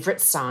the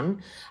favourite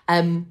son,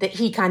 that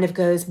he kind of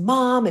goes,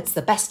 Mom, it's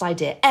the best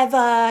idea ever,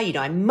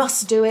 I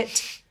must do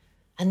it.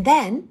 And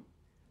then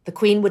the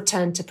Queen would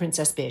turn to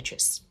Princess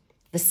Beatrice,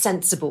 the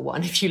sensible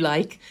one, if you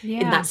like,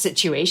 in that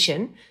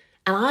situation.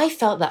 And I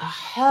felt that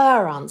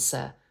her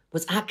answer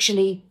was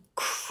actually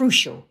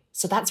crucial.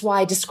 So that's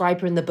why I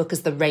describe her in the book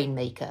as the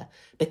rainmaker,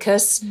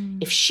 because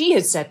if she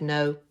had said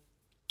no,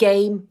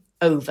 game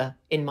over,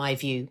 in my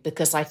view,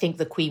 because I think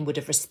the Queen would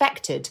have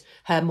respected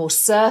her more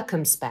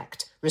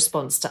circumspect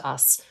response to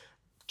us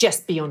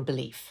just beyond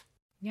belief.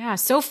 Yeah,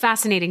 so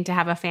fascinating to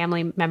have a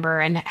family member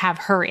and have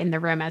her in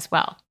the room as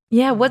well.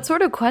 Yeah, what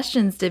sort of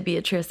questions did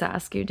Beatrice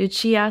ask you? Did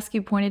she ask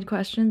you pointed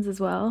questions as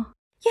well?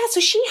 Yeah,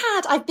 so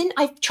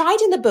I've tried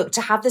in the book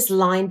to have this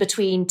line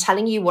between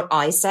telling you what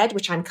I said,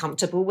 which I'm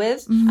comfortable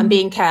with, and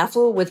being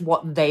careful with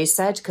what they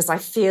said, because I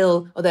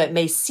feel, although it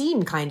may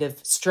seem kind of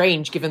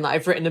strange given that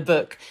I've written a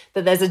book,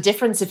 that there's a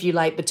difference, if you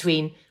like,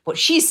 between what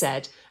she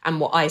said and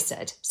what I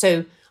said.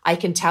 So I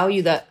can tell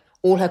you that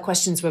all her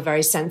questions were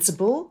very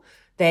sensible.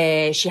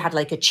 She had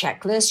like a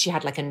checklist, she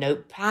had like a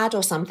notepad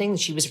or something,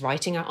 she was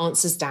writing her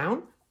answers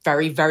down.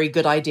 Very, very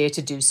good idea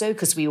to do so,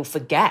 because we all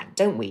forget,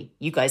 don't we?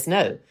 You guys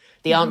know.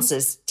 The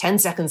answers, 10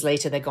 seconds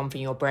later, they're gone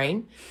from your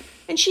brain.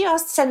 And she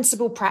asked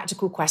sensible,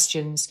 practical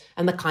questions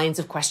and the kinds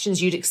of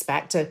questions you'd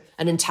expect an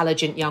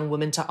intelligent young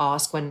woman to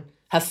ask when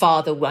her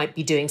father might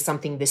be doing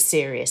something this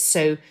serious.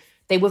 So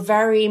they were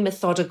very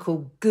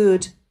methodical,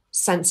 good,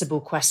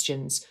 sensible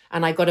questions.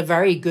 And I got a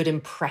very good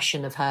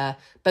impression of her,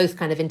 both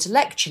kind of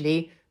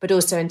intellectually, but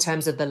also in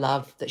terms of the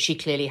love that she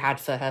clearly had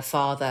for her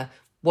father,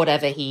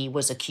 whatever he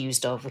was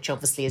accused of, which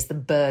obviously is the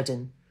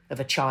burden of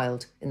a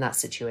child in that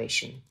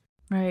situation.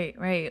 Right,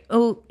 right.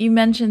 Oh, you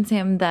mentioned,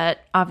 Sam,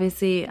 that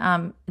obviously,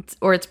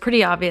 it's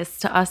pretty obvious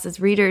to us as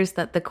readers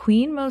that the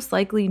Queen most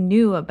likely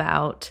knew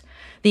about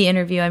the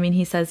interview. I mean,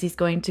 he says he's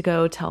going to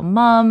go tell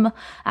Mom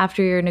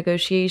after your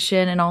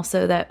negotiation, and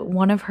also that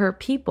one of her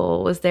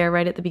people was there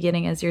right at the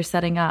beginning as you're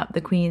setting up. The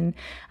Queen,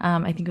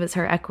 I think it was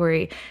her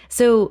equerry.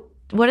 So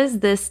what does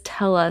this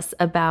tell us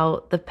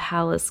about the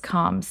palace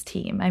comms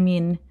team? I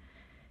mean,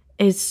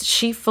 is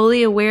she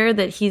fully aware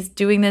that he's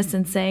doing this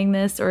and saying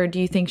this, or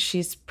do you think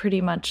she's pretty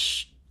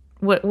much,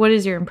 what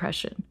is your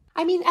impression?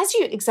 I mean, as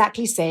you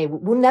exactly say,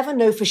 we'll never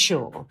know for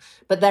sure,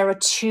 but there are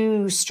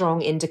two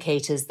strong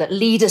indicators that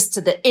lead us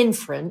to the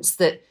inference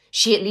that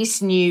she at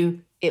least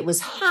knew it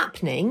was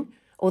happening,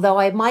 although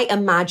I might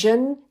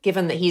imagine,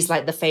 given that he's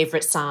like the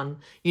favorite son,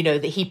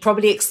 that he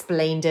probably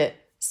explained it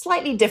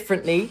slightly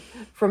differently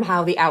from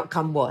how the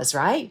outcome was,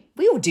 right?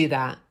 We all do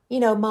that.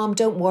 Mom,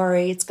 don't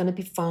worry, it's going to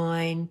be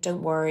fine.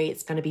 Don't worry,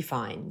 it's going to be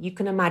fine. You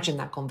can imagine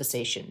that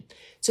conversation.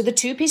 So the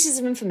two pieces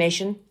of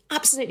information,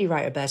 absolutely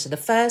right, Roberta. The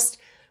first,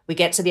 we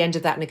get to the end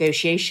of that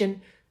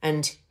negotiation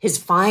and his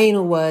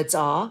final words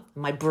are,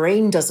 my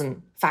brain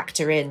doesn't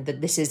factor in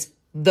that this is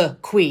the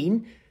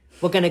Queen.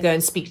 We're going to go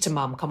and speak to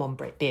Mum. Come on,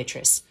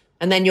 Beatrice.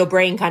 And then your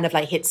brain kind of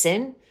like hits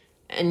in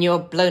and you're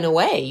blown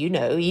away,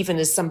 even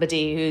as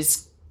somebody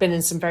who's been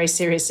in some very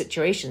serious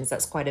situations,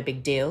 that's quite a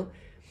big deal.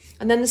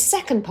 And then the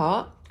second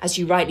part, as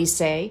you rightly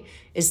say,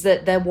 is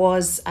that there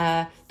was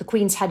the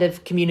Queen's head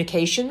of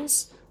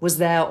communications was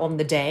there on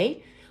the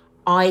day.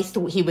 I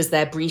thought he was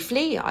there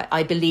briefly.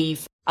 I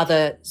believe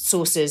other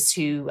sources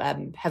who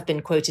have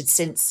been quoted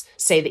since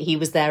say that he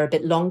was there a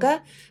bit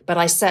longer, but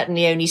I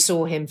certainly only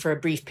saw him for a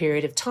brief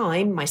period of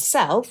time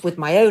myself with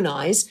my own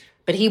eyes,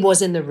 but he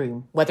was in the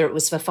room, whether it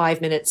was for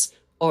 5 minutes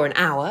or an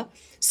hour.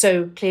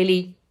 So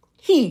clearly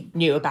he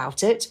knew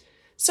about it.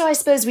 So I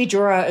suppose we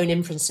draw our own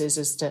inferences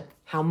as to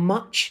how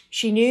much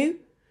she knew,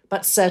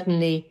 but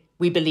certainly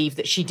we believe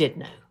that she did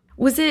know.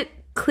 Was it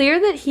clear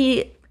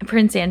that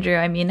Prince Andrew,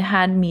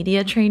 had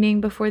media training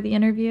before the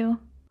interview?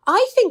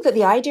 I think that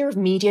the idea of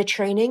media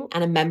training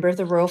and a member of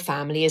the royal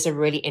family is a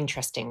really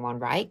interesting one,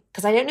 right?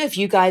 Because I don't know if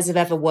you guys have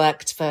ever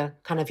worked for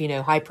kind of,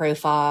 high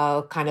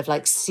profile, kind of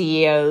like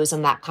CEOs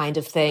and that kind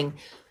of thing.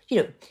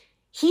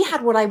 He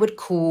had what I would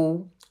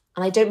call,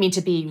 and I don't mean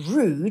to be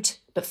rude,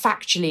 but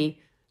factually,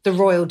 the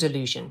royal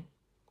delusion.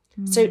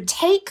 So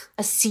take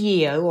a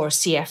CEO or a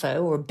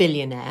CFO or a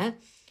billionaire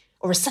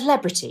or a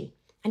celebrity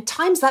and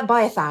times that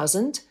by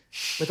 1,000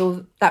 with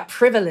all that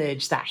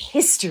privilege, that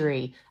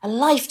history, a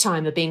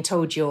lifetime of being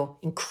told you're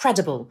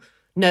incredible,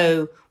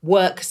 no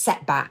work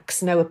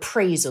setbacks, no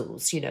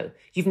appraisals,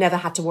 you've never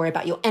had to worry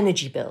about your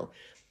energy bill.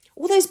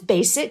 All those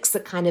basics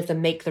that kind of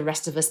make the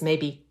rest of us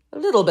maybe a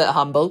little bit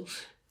humble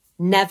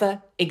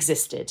never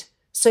existed.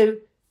 So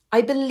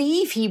I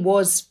believe he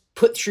was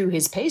put through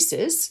his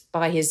paces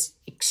by his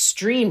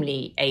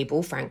extremely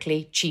able,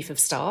 frankly, chief of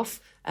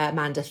staff,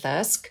 Amanda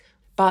Thirsk.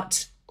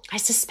 But I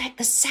suspect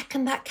the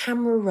second that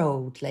camera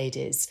rolled,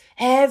 ladies,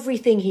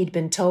 everything he'd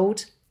been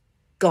told,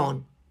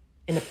 gone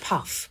in a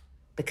puff,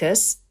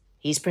 because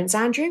he's Prince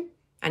Andrew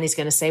and he's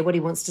going to say what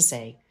he wants to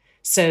say.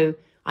 So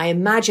I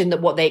imagine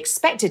that what they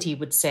expected he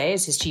would say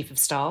as his chief of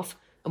staff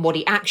and what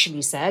he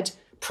actually said,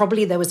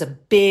 probably there was a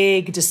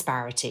big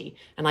disparity.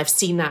 And I've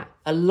seen that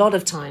a lot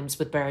of times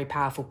with very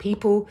powerful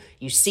people.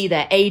 You see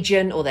their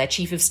agent or their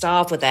chief of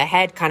staff with their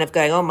head kind of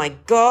going, oh my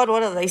God,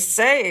 what are they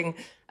saying?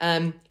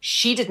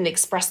 She didn't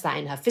express that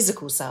in her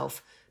physical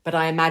self, but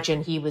I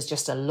imagine he was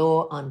just a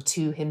law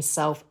unto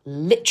himself,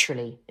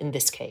 literally, in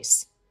this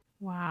case.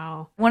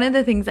 Wow. One of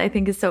the things I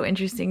think is so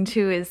interesting,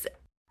 too, is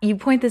you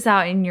point this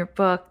out in your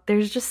book.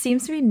 There just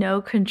seems to be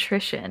no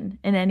contrition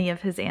in any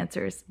of his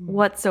answers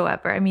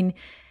whatsoever.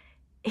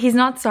 He's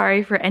not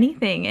sorry for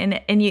anything. And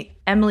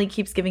Emily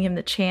keeps giving him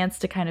the chance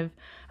to kind of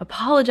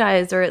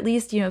apologize or at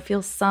least,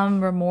 feel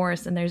some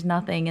remorse, and there's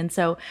nothing. And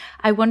so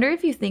I wonder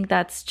if you think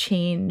that's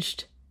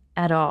changed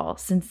at all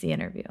since the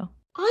interview.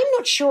 I'm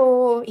not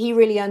sure he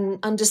really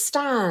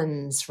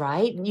understands,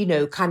 right?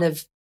 Kind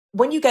of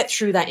when you get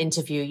through that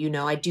interview,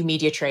 I do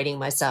media training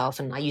myself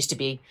and I used to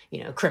be,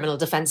 a criminal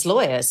defense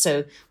lawyer.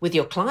 So with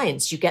your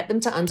clients, you get them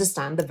to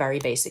understand the very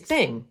basic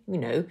thing.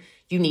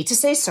 You need to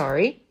say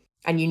sorry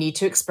and you need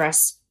to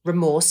express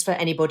remorse for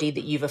anybody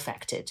that you've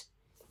affected.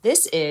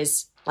 This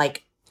is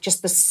like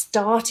just the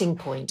starting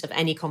point of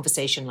any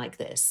conversation like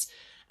this.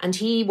 And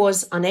he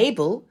was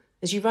unable,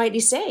 as you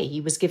rightly say,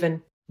 he was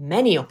given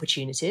many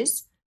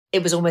opportunities.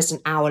 It was almost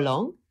an hour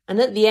long.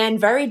 And at the end,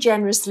 very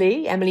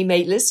generously, Emily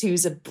Maitlis,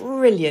 who's a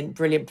brilliant,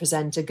 brilliant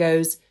presenter,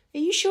 goes, are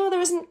you sure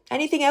there isn't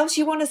anything else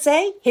you want to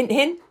say? Hint,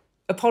 hint,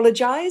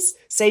 apologize.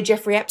 Say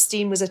Jeffrey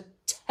Epstein was a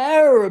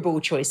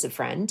terrible choice of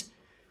friend,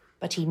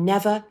 but he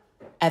never,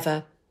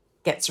 ever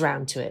gets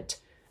around to it.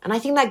 And I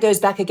think that goes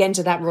back again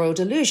to that royal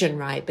delusion,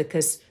 right?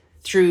 Because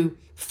through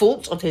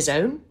fault of his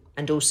own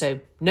and also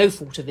no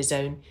fault of his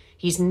own,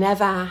 he's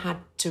never had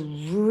to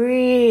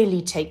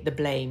really take the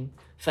blame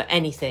for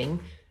anything.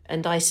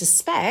 And I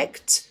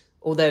suspect,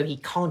 although he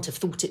can't have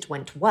thought it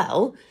went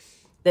well,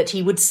 that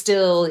he would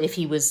still, if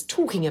he was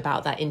talking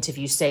about that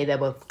interview, say there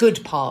were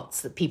good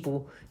parts that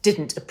people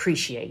didn't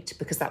appreciate,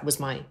 because that was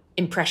my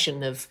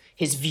impression of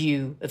his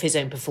view of his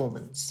own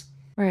performance.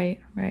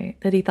 Right.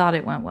 That he thought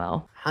it went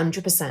well.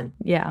 100%.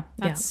 Yeah.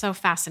 That's so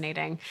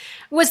fascinating.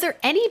 Was there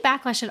any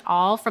backlash at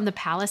all from the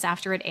Palace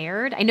after it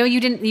aired? I know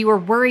you were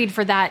worried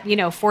for that,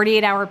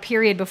 48-hour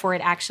period before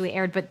it actually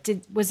aired, but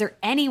was there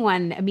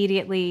anyone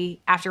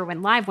immediately after it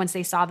went live, once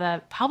they saw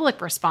the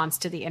public response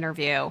to the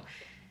interview,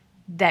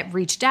 that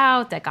reached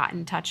out, that got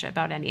in touch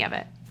about any of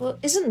it? Well,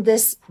 isn't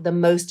this the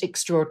most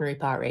extraordinary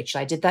part,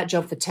 Rachel? I did that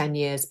job for 10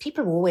 years.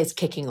 People are always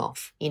kicking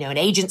off. An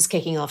agent's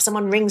kicking off.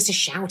 Someone rings to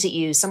shout at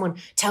you. Someone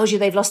tells you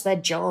they've lost their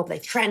job. They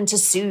threaten to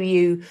sue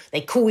you.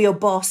 They call your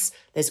boss.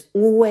 There's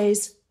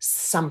always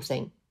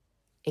something.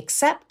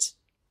 Except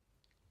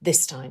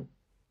this time.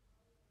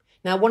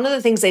 Now, one of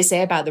the things they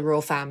say about the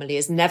royal family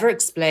is never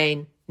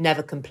explain,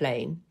 never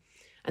complain.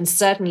 And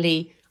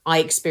certainly I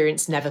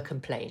experienced never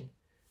complain.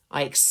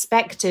 I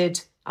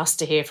expected us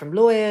to hear from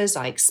lawyers.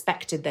 I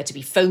expected there to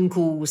be phone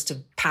calls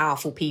to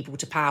powerful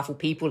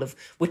people, of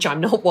which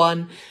I'm not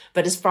one.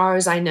 But as far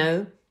as I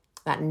know,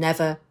 that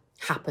never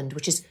happened,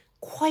 which is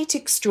quite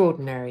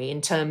extraordinary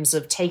in terms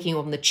of taking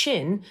on the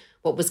chin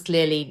what was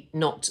clearly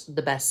not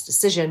the best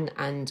decision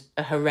and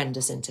a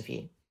horrendous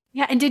interview.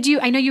 Yeah. And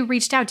I know you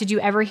reached out. Did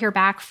you ever hear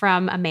back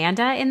from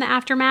Amanda in the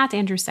aftermath,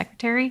 Andrew's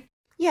secretary?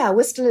 Yeah,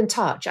 we're still in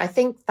touch. I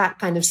think that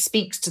kind of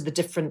speaks to the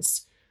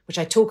difference, which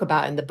I talk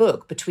about in the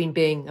book, between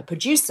being a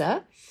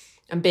producer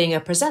and being a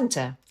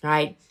presenter,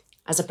 right?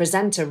 As a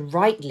presenter,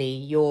 rightly,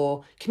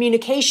 your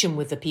communication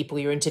with the people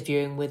you're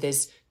interviewing with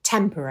is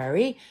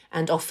temporary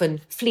and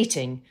often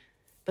fleeting.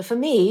 But for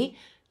me,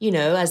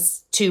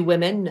 as two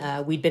women,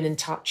 we'd been in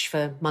touch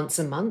for months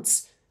and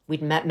months.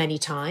 We'd met many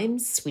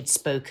times. We'd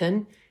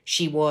spoken.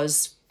 She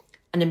was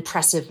an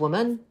impressive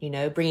woman,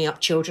 bringing up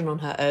children on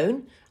her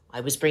own.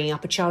 I was bringing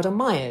up a child on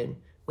my own.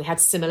 We had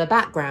similar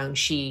backgrounds.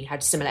 She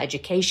had similar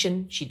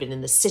education. She'd been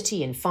in the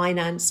city in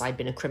finance. I'd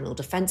been a criminal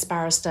defense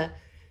barrister.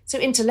 So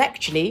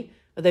intellectually,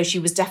 although she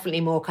was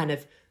definitely more kind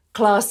of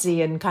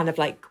classy and kind of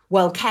like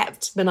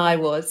well-kept than I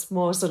was,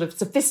 more sort of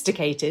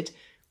sophisticated,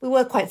 we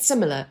were quite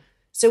similar.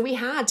 So we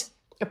had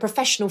a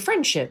professional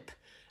friendship.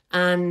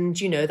 And,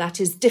 that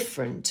is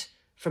different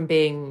from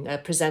being a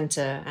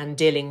presenter and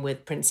dealing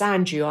with Prince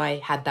Andrew. I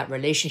had that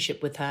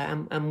relationship with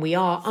her, and we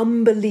are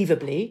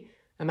unbelievably,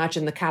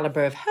 imagine the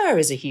caliber of her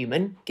as a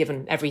human,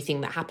 given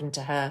everything that happened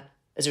to her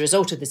as a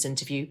result of this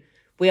interview,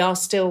 we are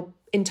still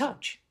in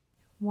touch.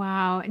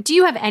 Wow. Do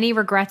you have any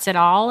regrets at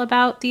all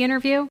about the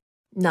interview?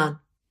 None.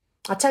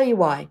 I'll tell you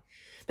why.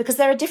 Because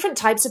there are different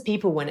types of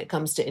people when it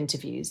comes to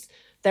interviews.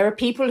 There are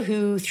people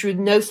who, through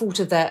no fault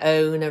of their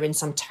own, are in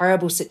some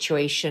terrible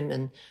situation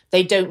and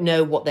they don't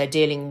know what they're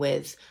dealing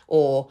with,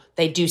 or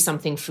they do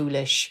something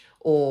foolish,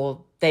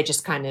 or they're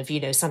just kind of,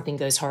 something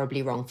goes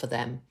horribly wrong for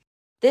them.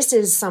 This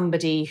is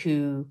somebody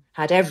who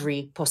had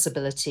every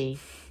possibility,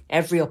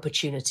 every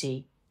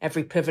opportunity,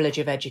 every privilege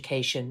of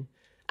education,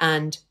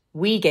 and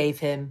we gave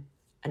him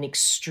an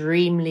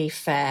extremely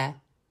fair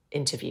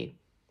interview.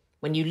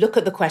 When you look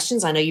at the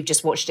questions, I know you've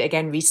just watched it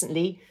again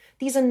recently,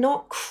 these are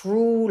not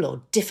cruel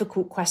or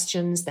difficult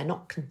questions. They're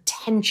not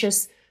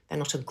contentious. They're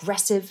not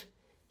aggressive.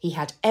 He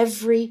had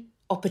every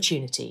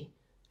opportunity.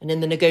 And in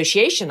the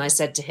negotiation, I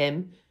said to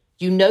him,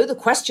 the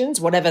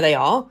questions, whatever they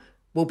are,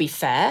 will be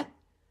fair.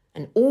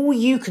 And all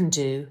you can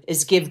do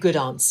is give good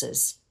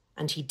answers.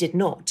 And he did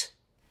not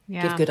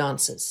give good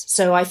answers.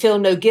 So I feel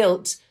no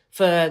guilt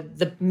for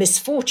the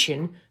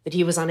misfortune that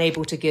he was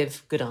unable to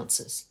give good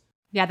answers.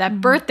 Yeah,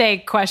 that birthday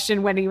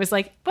question when he was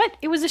like, but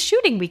it was a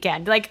shooting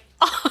weekend. Like,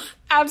 oh,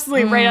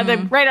 absolutely right out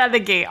of the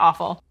gate,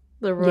 awful.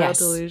 The royal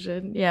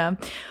delusion. Yeah.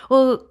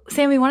 Well,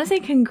 Sam, we want to say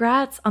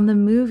congrats on the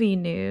movie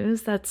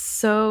news. That's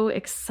so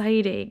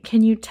exciting.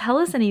 Can you tell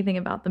us anything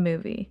about the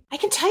movie? I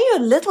can tell you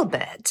a little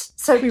bit.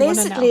 So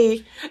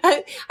basically,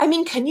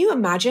 can you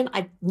imagine?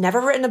 I've never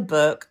written a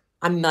book.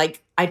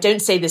 I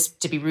don't say this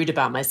to be rude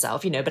about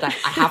myself, but I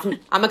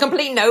haven't, I'm a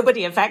complete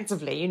nobody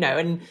effectively,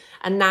 and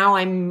now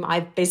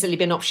I've basically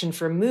been optioned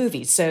for a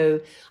movie.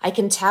 So I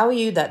can tell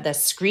you that the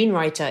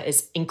screenwriter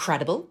is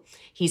incredible.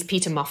 He's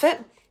Peter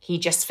Moffat. He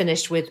just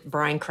finished with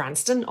Bryan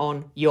Cranston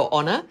on Your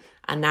Honor,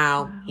 and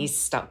now he's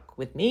stuck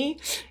with me.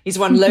 He's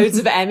won loads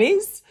of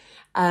Emmys.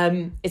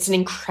 It's an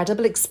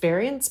incredible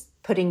experience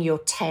putting your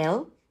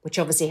tale, which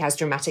obviously has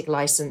dramatic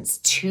license,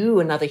 to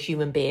another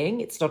human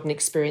being. It's not an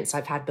experience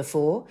I've had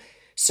before.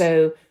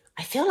 So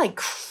I feel like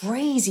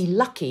crazy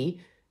lucky,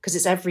 because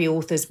it's every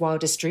author's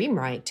wildest dream,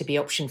 right, to be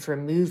optioned for a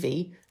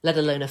movie, let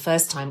alone a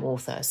first-time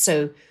author.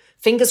 So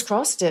fingers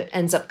crossed it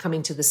ends up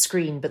coming to the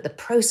screen, but the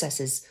process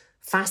is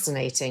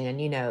fascinating. And,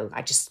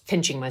 I just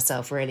pinching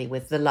myself really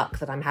with the luck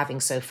that I'm having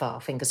so far.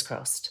 Fingers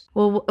crossed.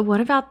 Well,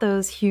 what about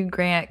those Hugh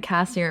Grant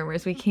casting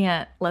rumors? We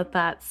can't let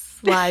that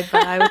slide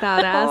by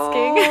without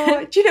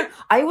asking.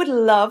 I would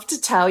love to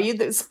tell you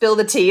that, spill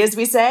the tea, as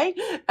we say.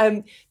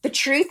 The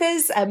truth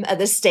is, at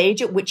the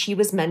stage at which he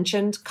was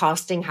mentioned,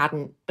 casting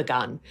hadn't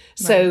begun.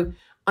 So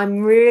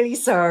I'm really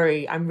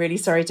sorry. I'm really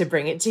sorry to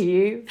bring it to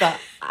you. But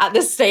at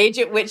the stage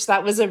at which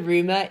that was a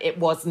rumor, it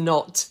was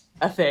not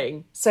a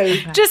thing. So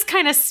just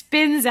kind of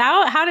spins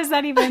out. How does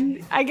that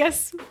even, I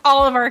guess,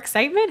 all of our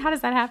excitement, how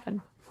does that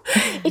happen?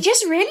 It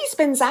just really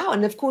spins out.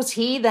 And of course,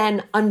 he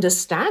then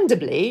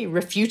understandably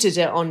refuted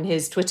it on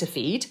his Twitter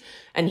feed.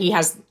 And he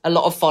has a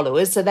lot of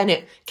followers. So then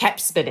it kept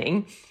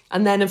spinning.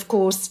 And then, of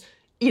course,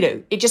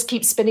 it just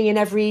keeps spinning in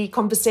every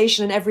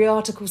conversation and every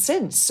article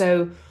since.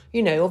 So,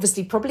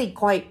 obviously probably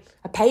quite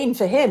a pain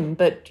for him,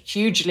 but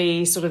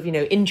hugely sort of,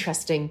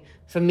 interesting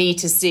for me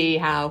to see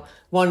how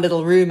one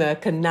little rumor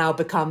can now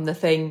become the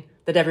thing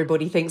that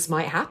everybody thinks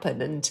might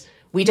happen. And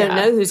we don't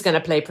know who's going to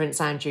play Prince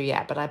Andrew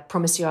yet, but I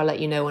promise you I'll let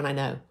you know when I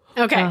know.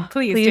 Okay,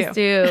 please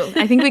do.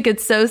 I think we could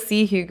so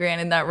see Hugh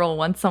Grant in that role.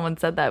 Once someone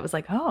said that, it was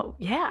like, oh,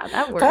 yeah,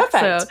 that works.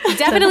 Perfect. So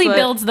definitely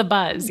builds the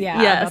buzz.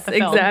 Yeah. Yes,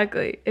 about the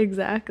film.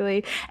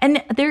 exactly.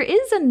 And there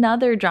is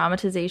another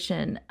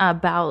dramatization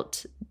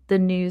about the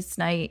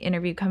Newsnight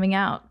interview coming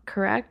out,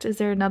 correct? Is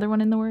there another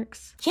one in the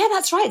works? Yeah,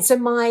 that's right. So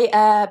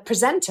my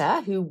presenter,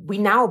 who we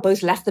now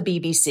both left the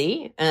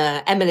BBC,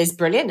 Emily's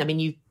brilliant. I mean,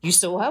 you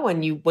saw her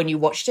when you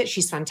watched it.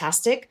 She's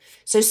fantastic.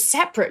 So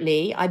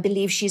separately, I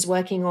believe she's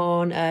working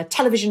on a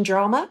television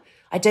drama.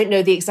 I don't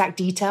know the exact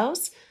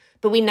details,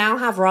 but we now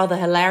have rather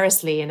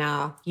hilariously in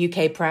our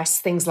UK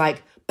press things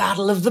like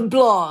Battle of the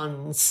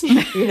Blondes,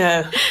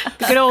 The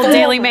good old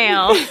Daily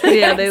Mail.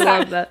 Yeah, they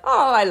love that.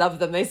 Oh, I love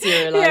them. They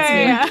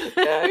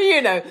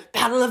serialize me.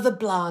 Battle of the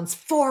Blondes,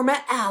 former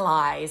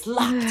allies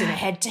locked in a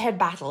head-to-head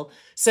battle.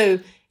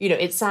 So,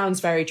 it sounds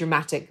very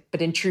dramatic,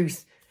 but in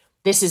truth,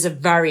 this is a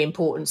very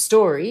important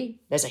story.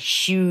 There's a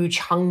huge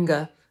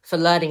hunger for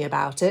learning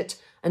about it.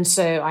 And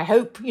so I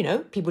hope,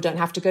 people don't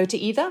have to go to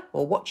either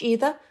or watch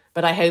either.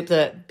 But I hope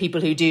that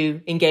people who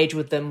do engage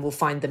with them will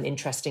find them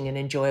interesting and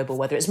enjoyable,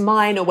 whether it's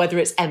mine or whether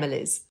it's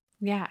Emily's.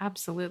 Yeah,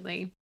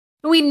 absolutely.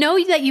 We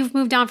know that you've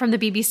moved on from the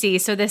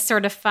BBC, so this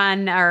sort of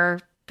fun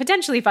or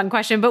potentially fun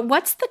question, but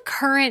what's the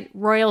current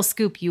royal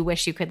scoop you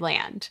wish you could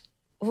land?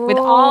 With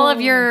all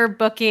of your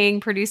booking,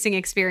 producing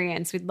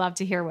experience, we'd love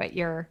to hear what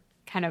you're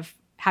kind of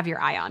have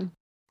your eye on.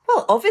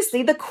 Well,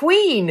 obviously the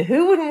Queen.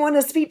 Who wouldn't want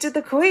to speak to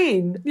the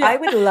Queen? Yeah. I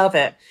would love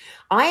it.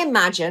 I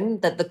imagine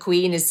that the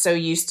Queen is so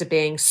used to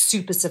being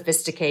super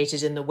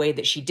sophisticated in the way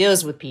that she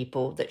deals with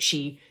people that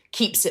she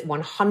keeps it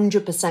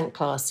 100%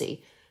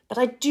 classy. But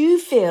I do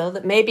feel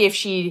that maybe if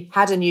she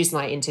had a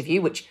Newsnight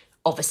interview, which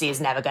obviously is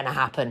never going to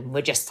happen,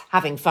 we're just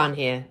having fun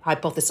here,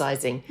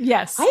 hypothesizing.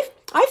 Yes.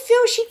 I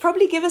feel she'd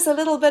probably give us a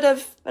little bit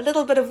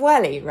of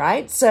welly,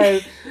 right? So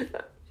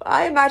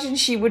I imagine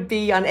she would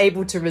be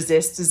unable to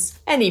resist, as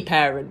any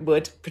parent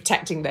would,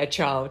 protecting their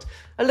child.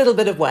 A little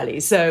bit of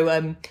welly.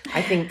 So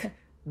I think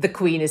the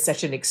Queen is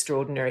such an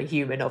extraordinary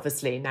human,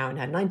 obviously, now in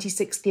her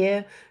 96th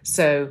year.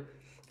 So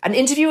an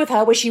interview with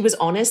her where she was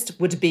honest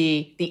would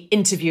be the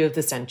interview of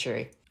the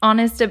century.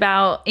 Honest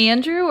about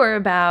Andrew or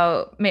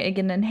about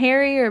Meghan and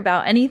Harry or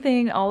about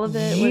anything, all of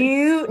it?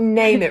 You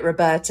name it,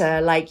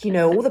 Roberta. Like,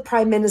 all the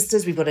prime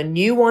ministers. We've got a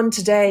new one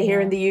today here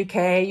in the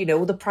UK.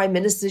 All the prime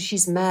ministers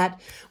she's met,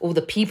 all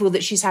the people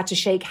that she's had to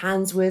shake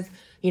hands with.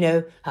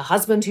 Her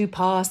husband who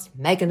passed,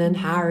 Meghan and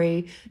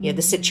Harry,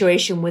 the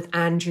situation with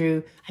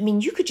Andrew. I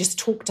mean, you could just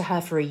talk to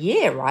her for a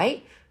year,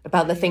 right?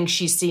 About the things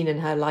she's seen in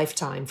her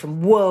lifetime,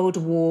 from world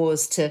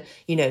wars to,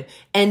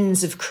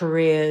 ends of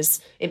careers.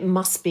 It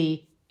must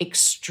be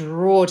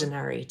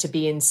extraordinary to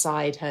be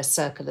inside her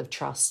circle of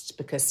trust,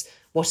 because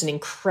what an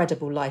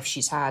incredible life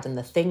she's had and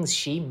the things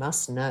she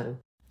must know.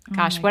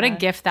 Gosh, what a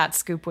gift that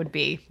scoop would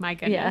be. My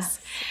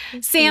goodness.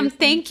 Yes. Sam,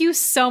 thank you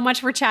so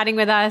much for chatting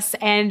with us.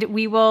 And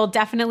we will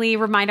definitely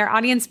remind our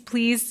audience,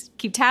 please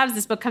keep tabs.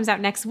 This book comes out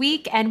next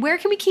week. And where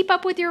can we keep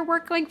up with your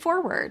work going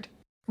forward?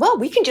 Well,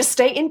 we can just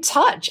stay in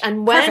touch.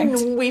 And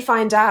when we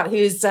find out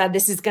who's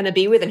this is going to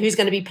be with and who's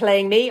going to be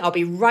playing me, I'll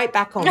be right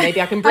back on.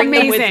 Maybe I can bring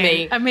them with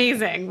me.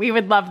 Amazing. We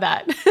would love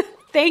that.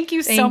 Thank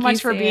you so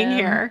much for being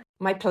here.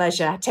 My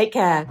pleasure. Take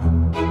care.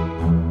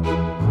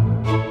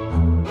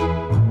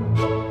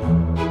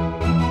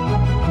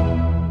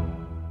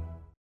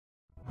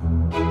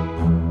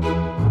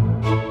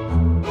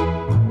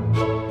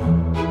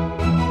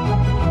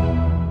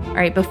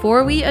 All right,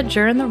 before we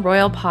adjourn the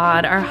Royal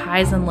Pod, our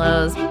highs and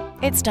lows,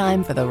 it's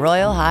time for the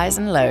Royal Highs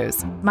and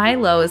Lows. My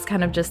low is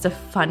kind of just a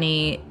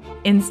funny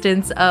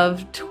instance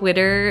of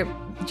Twitter,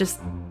 just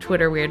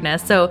Twitter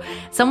weirdness. So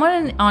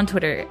someone on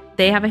Twitter,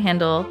 they have a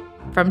handle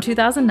from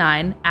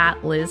 2009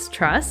 at Liz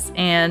Truss,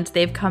 and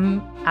they've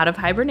come out of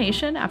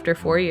hibernation after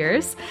 4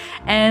 years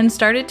and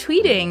started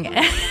tweeting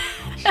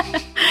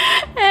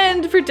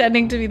and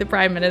pretending to be the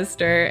prime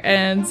minister.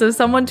 And so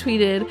someone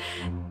tweeted,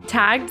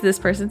 tagged this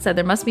person, said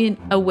there must be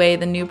a way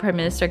the new prime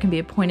minister can be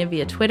appointed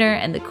via Twitter,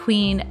 and the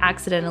Queen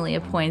accidentally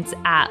appoints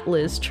at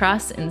Liz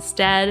Truss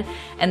instead.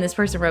 And this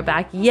person wrote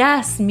back,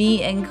 yes,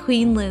 me and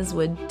Queen Liz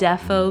would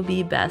defo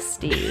be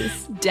besties.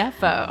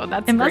 Defo,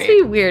 that's It great. must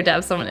be weird to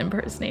have someone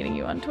impersonating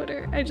you on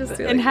Twitter. I just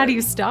feel And like how do that.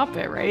 you stop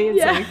it, right? It's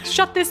Yeah. like,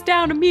 shut this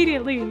down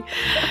immediately.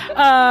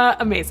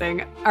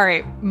 Amazing. All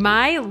right,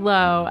 my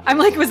low. I'm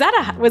like, was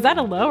that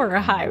a low or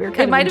a high? We were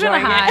kind It of might have been a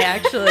enjoying high, it.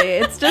 actually.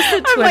 It's just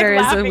that I'm, like, Twitter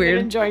is a laughing and weird,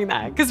 enjoying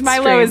that because my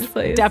low is strange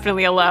place.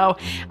 definitely a low.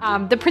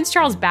 The Prince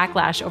Charles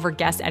backlash over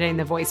guest editing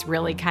the voice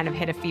really kind of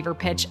hit a fever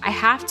pitch. I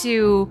have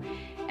to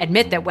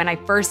admit that when I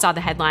first saw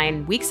the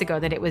headline weeks ago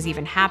that it was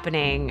even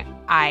happening,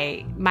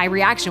 my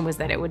reaction was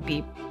that it would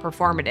be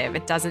performative.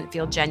 It doesn't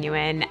feel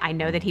genuine. I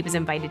know that he was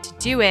invited to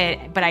do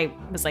it, but I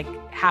was like,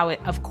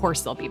 of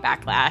course there'll be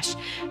backlash.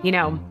 You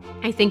know,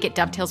 I think it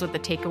dovetails with the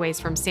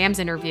takeaways from Sam's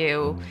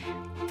interview.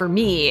 For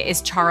me,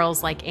 is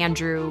Charles, like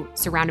Andrew,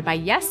 surrounded by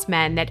yes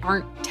men that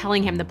aren't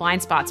telling him the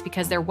blind spots,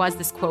 because there was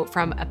this quote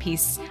from a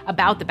piece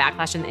about the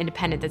backlash in The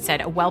Independent that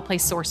said, a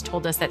well-placed source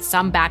told us that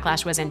some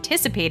backlash was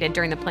anticipated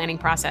during the planning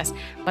process,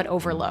 but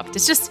overlooked.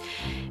 It's just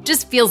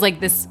feels like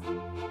this,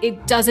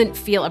 it doesn't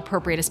feel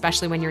appropriate,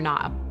 especially when you're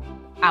not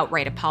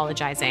outright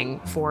apologizing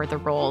for the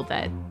role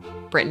that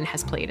Britain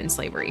has played in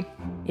slavery.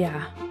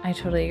 Yeah, I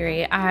totally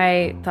agree.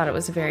 I thought it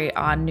was a very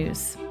odd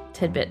news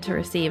tidbit to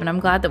receive, and I'm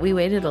glad that we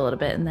waited a little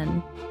bit and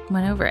then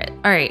went over it.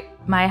 All right,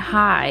 my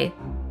high.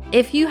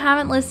 If you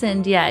haven't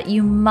listened yet,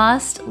 you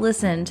must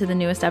listen to the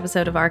newest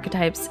episode of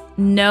Archetypes.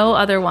 No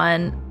other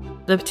one.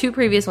 The two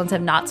previous ones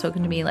have not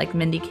spoken to me like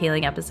Mindy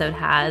Kaling episode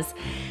has.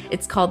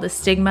 It's called The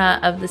Stigma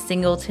of the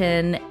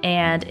Singleton,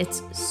 and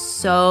it's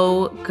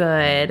so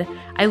good.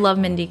 I love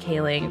Mindy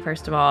Kaling,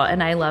 first of all,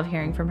 and I love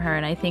hearing from her,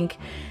 and I think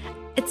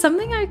it's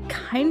something I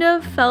kind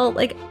of felt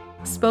like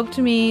spoke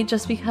to me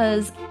just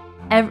because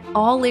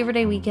all Labor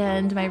Day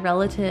weekend, my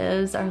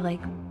relatives are like,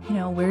 you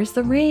know, where's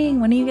the ring?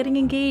 When are you getting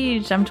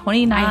engaged? I'm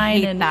 29. I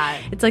hate and that.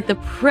 It's like the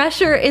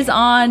pressure is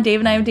on. Dave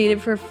and I have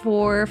dated for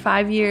 4 or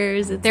 5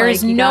 years. It's There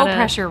is like, you no gotta-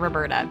 pressure,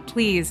 Roberta.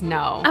 Please,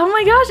 no. Oh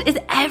my gosh, it's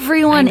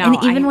everyone. I know,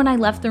 And even when I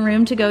left the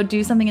room to go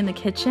do something in the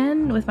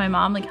kitchen with my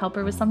mom, like help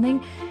her with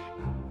something,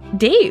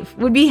 Dave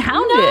would be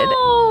hounded.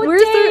 No,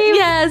 Where's Dave.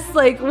 yes,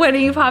 like when are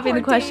you popping Poor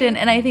the question?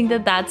 Dave. And I think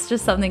that that's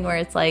just something where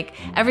it's like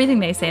everything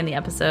they say in the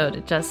episode,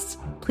 it just,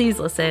 please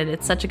listen.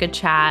 It's such a good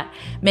chat.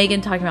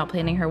 Megan talking about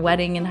planning her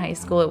wedding in high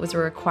school. It was a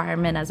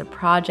requirement as a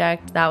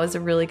project. That was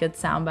a really good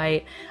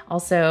soundbite.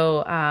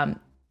 Also,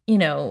 you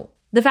know,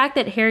 the fact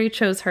that Harry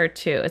chose her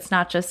too. It's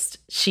not just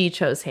she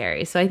chose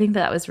Harry. So I think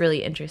that was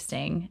really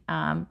interesting.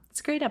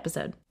 It's a great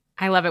episode.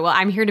 I love it. Well,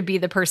 I'm here to be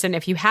the person.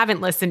 If you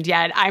haven't listened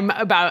yet, I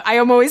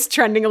am always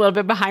trending a little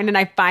bit behind, and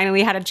I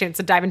finally had a chance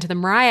to dive into the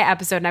Mariah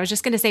episode. And I was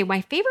just going to say,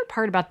 my favorite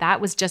part about that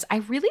was just, I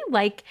really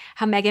like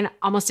how Megan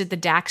almost did the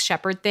Dax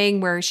Shepard thing,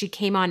 where she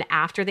came on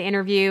after the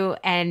interview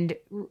and,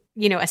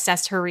 you know,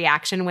 assessed her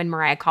reaction when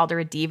Mariah called her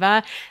a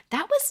diva.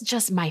 That was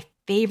just my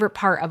favorite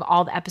part of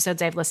all the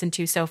episodes I've listened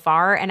to so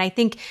far. And I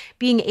think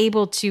being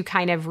able to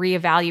kind of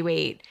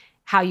reevaluate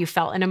how you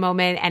felt in a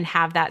moment and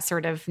have that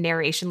sort of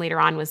narration later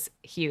on was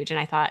huge. And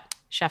I thought,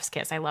 chef's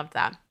kiss. I loved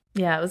that.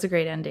 Yeah, it was a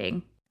great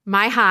ending.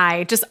 My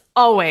high, just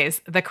always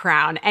The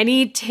Crown.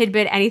 Any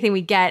tidbit, anything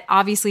we get,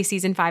 obviously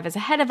season 5 is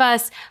ahead of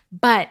us,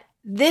 but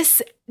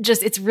this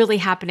just, it's really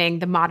happening.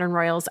 The Modern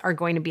Royals are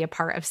going to be a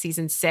part of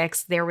season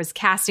 6. There was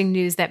casting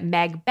news that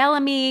Meg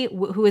Bellamy,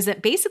 who is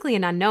basically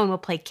an unknown, will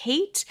play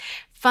Kate.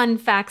 Fun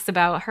facts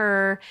about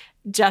her,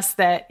 just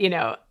that, you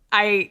know,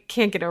 I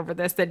can't get over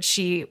this, that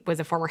she was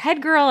a former head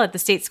girl at the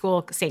state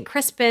school, St.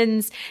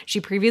 Crispin's.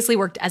 She previously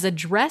worked as a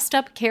dressed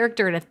up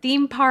character at a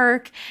theme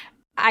park.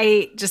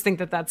 I just think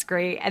that that's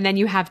great. And then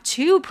you have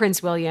 2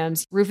 Prince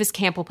Williams. Rufus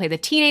Camp will play the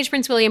teenage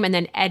Prince William, and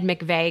then Ed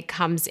McVeigh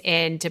comes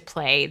in to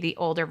play the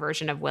older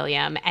version of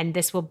William. And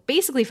this will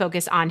basically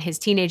focus on his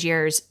teenage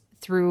years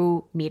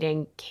through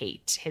meeting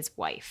Kate, his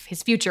wife,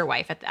 his future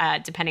wife,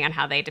 depending on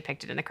how they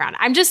depict it in The Crown.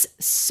 I'm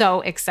just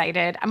so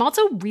excited. I'm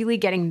also really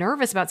getting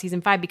nervous about season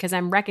 5 because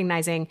I'm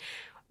recognizing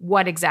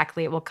what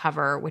exactly it will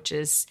cover, which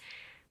is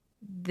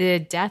the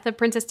death of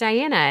Princess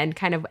Diana and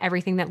kind of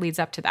everything that leads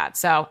up to that.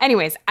 So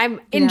anyways,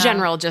 I'm in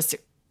general just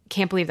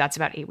can't believe that's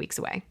about 8 weeks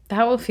away.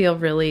 That will feel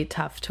really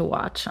tough to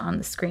watch on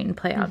the screen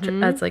play out.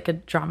 That's like a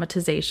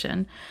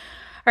dramatization.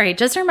 All right,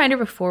 just a reminder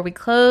before we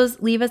close,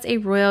 leave us a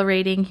royal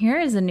rating. Here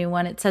is a new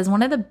one. It says,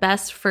 one of the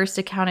best first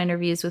account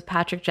interviews with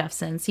Patrick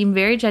Jephson. Seemed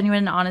very genuine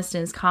and honest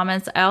in his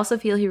comments. I also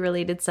feel he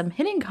related some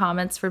hidden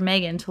comments for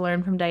Meghan to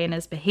learn from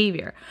Diana's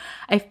behavior.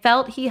 I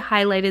felt he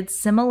highlighted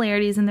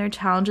similarities in their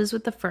challenges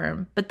with the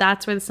firm, but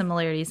that's where the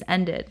similarities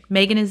ended.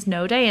 Meghan is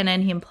no Diana,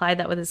 and he implied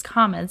that with his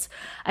comments.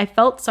 I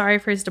felt sorry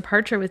for his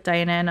departure with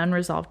Diana and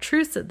unresolved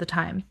truths at the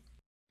time.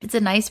 It's a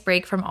nice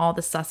break from all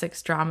the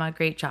Sussex drama.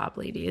 Great job,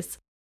 ladies.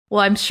 Well,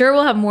 I'm sure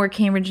we'll have more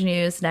Cambridge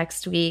news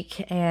next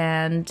week,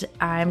 and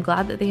I'm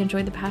glad that they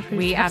enjoyed the Patrick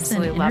We Jephson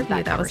absolutely loved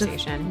interview. that Was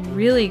conversation. a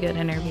really good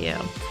interview.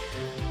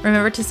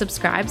 Remember to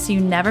subscribe so you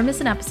never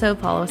miss an episode.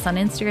 Follow us on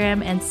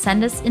Instagram and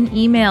send us an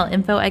email,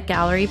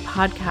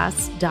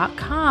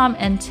 info@gallerypodcasts.com.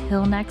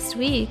 Until next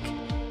week,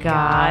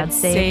 God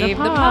save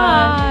the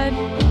pod.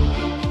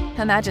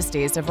 Her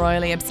Majesties of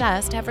Royally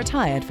Obsessed have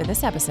retired for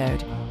this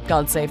episode.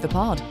 God save the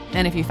pod.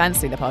 And if you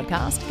fancy the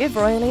podcast, give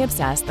Royally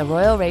Obsessed the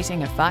royal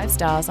rating of 5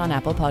 stars on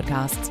Apple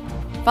Podcasts.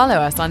 Follow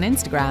us on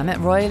Instagram at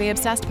Royally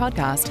Obsessed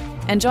Podcast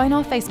and join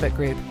our Facebook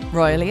group,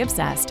 Royally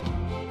Obsessed.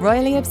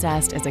 Royally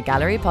Obsessed is a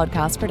Gallery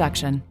Podcast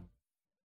production.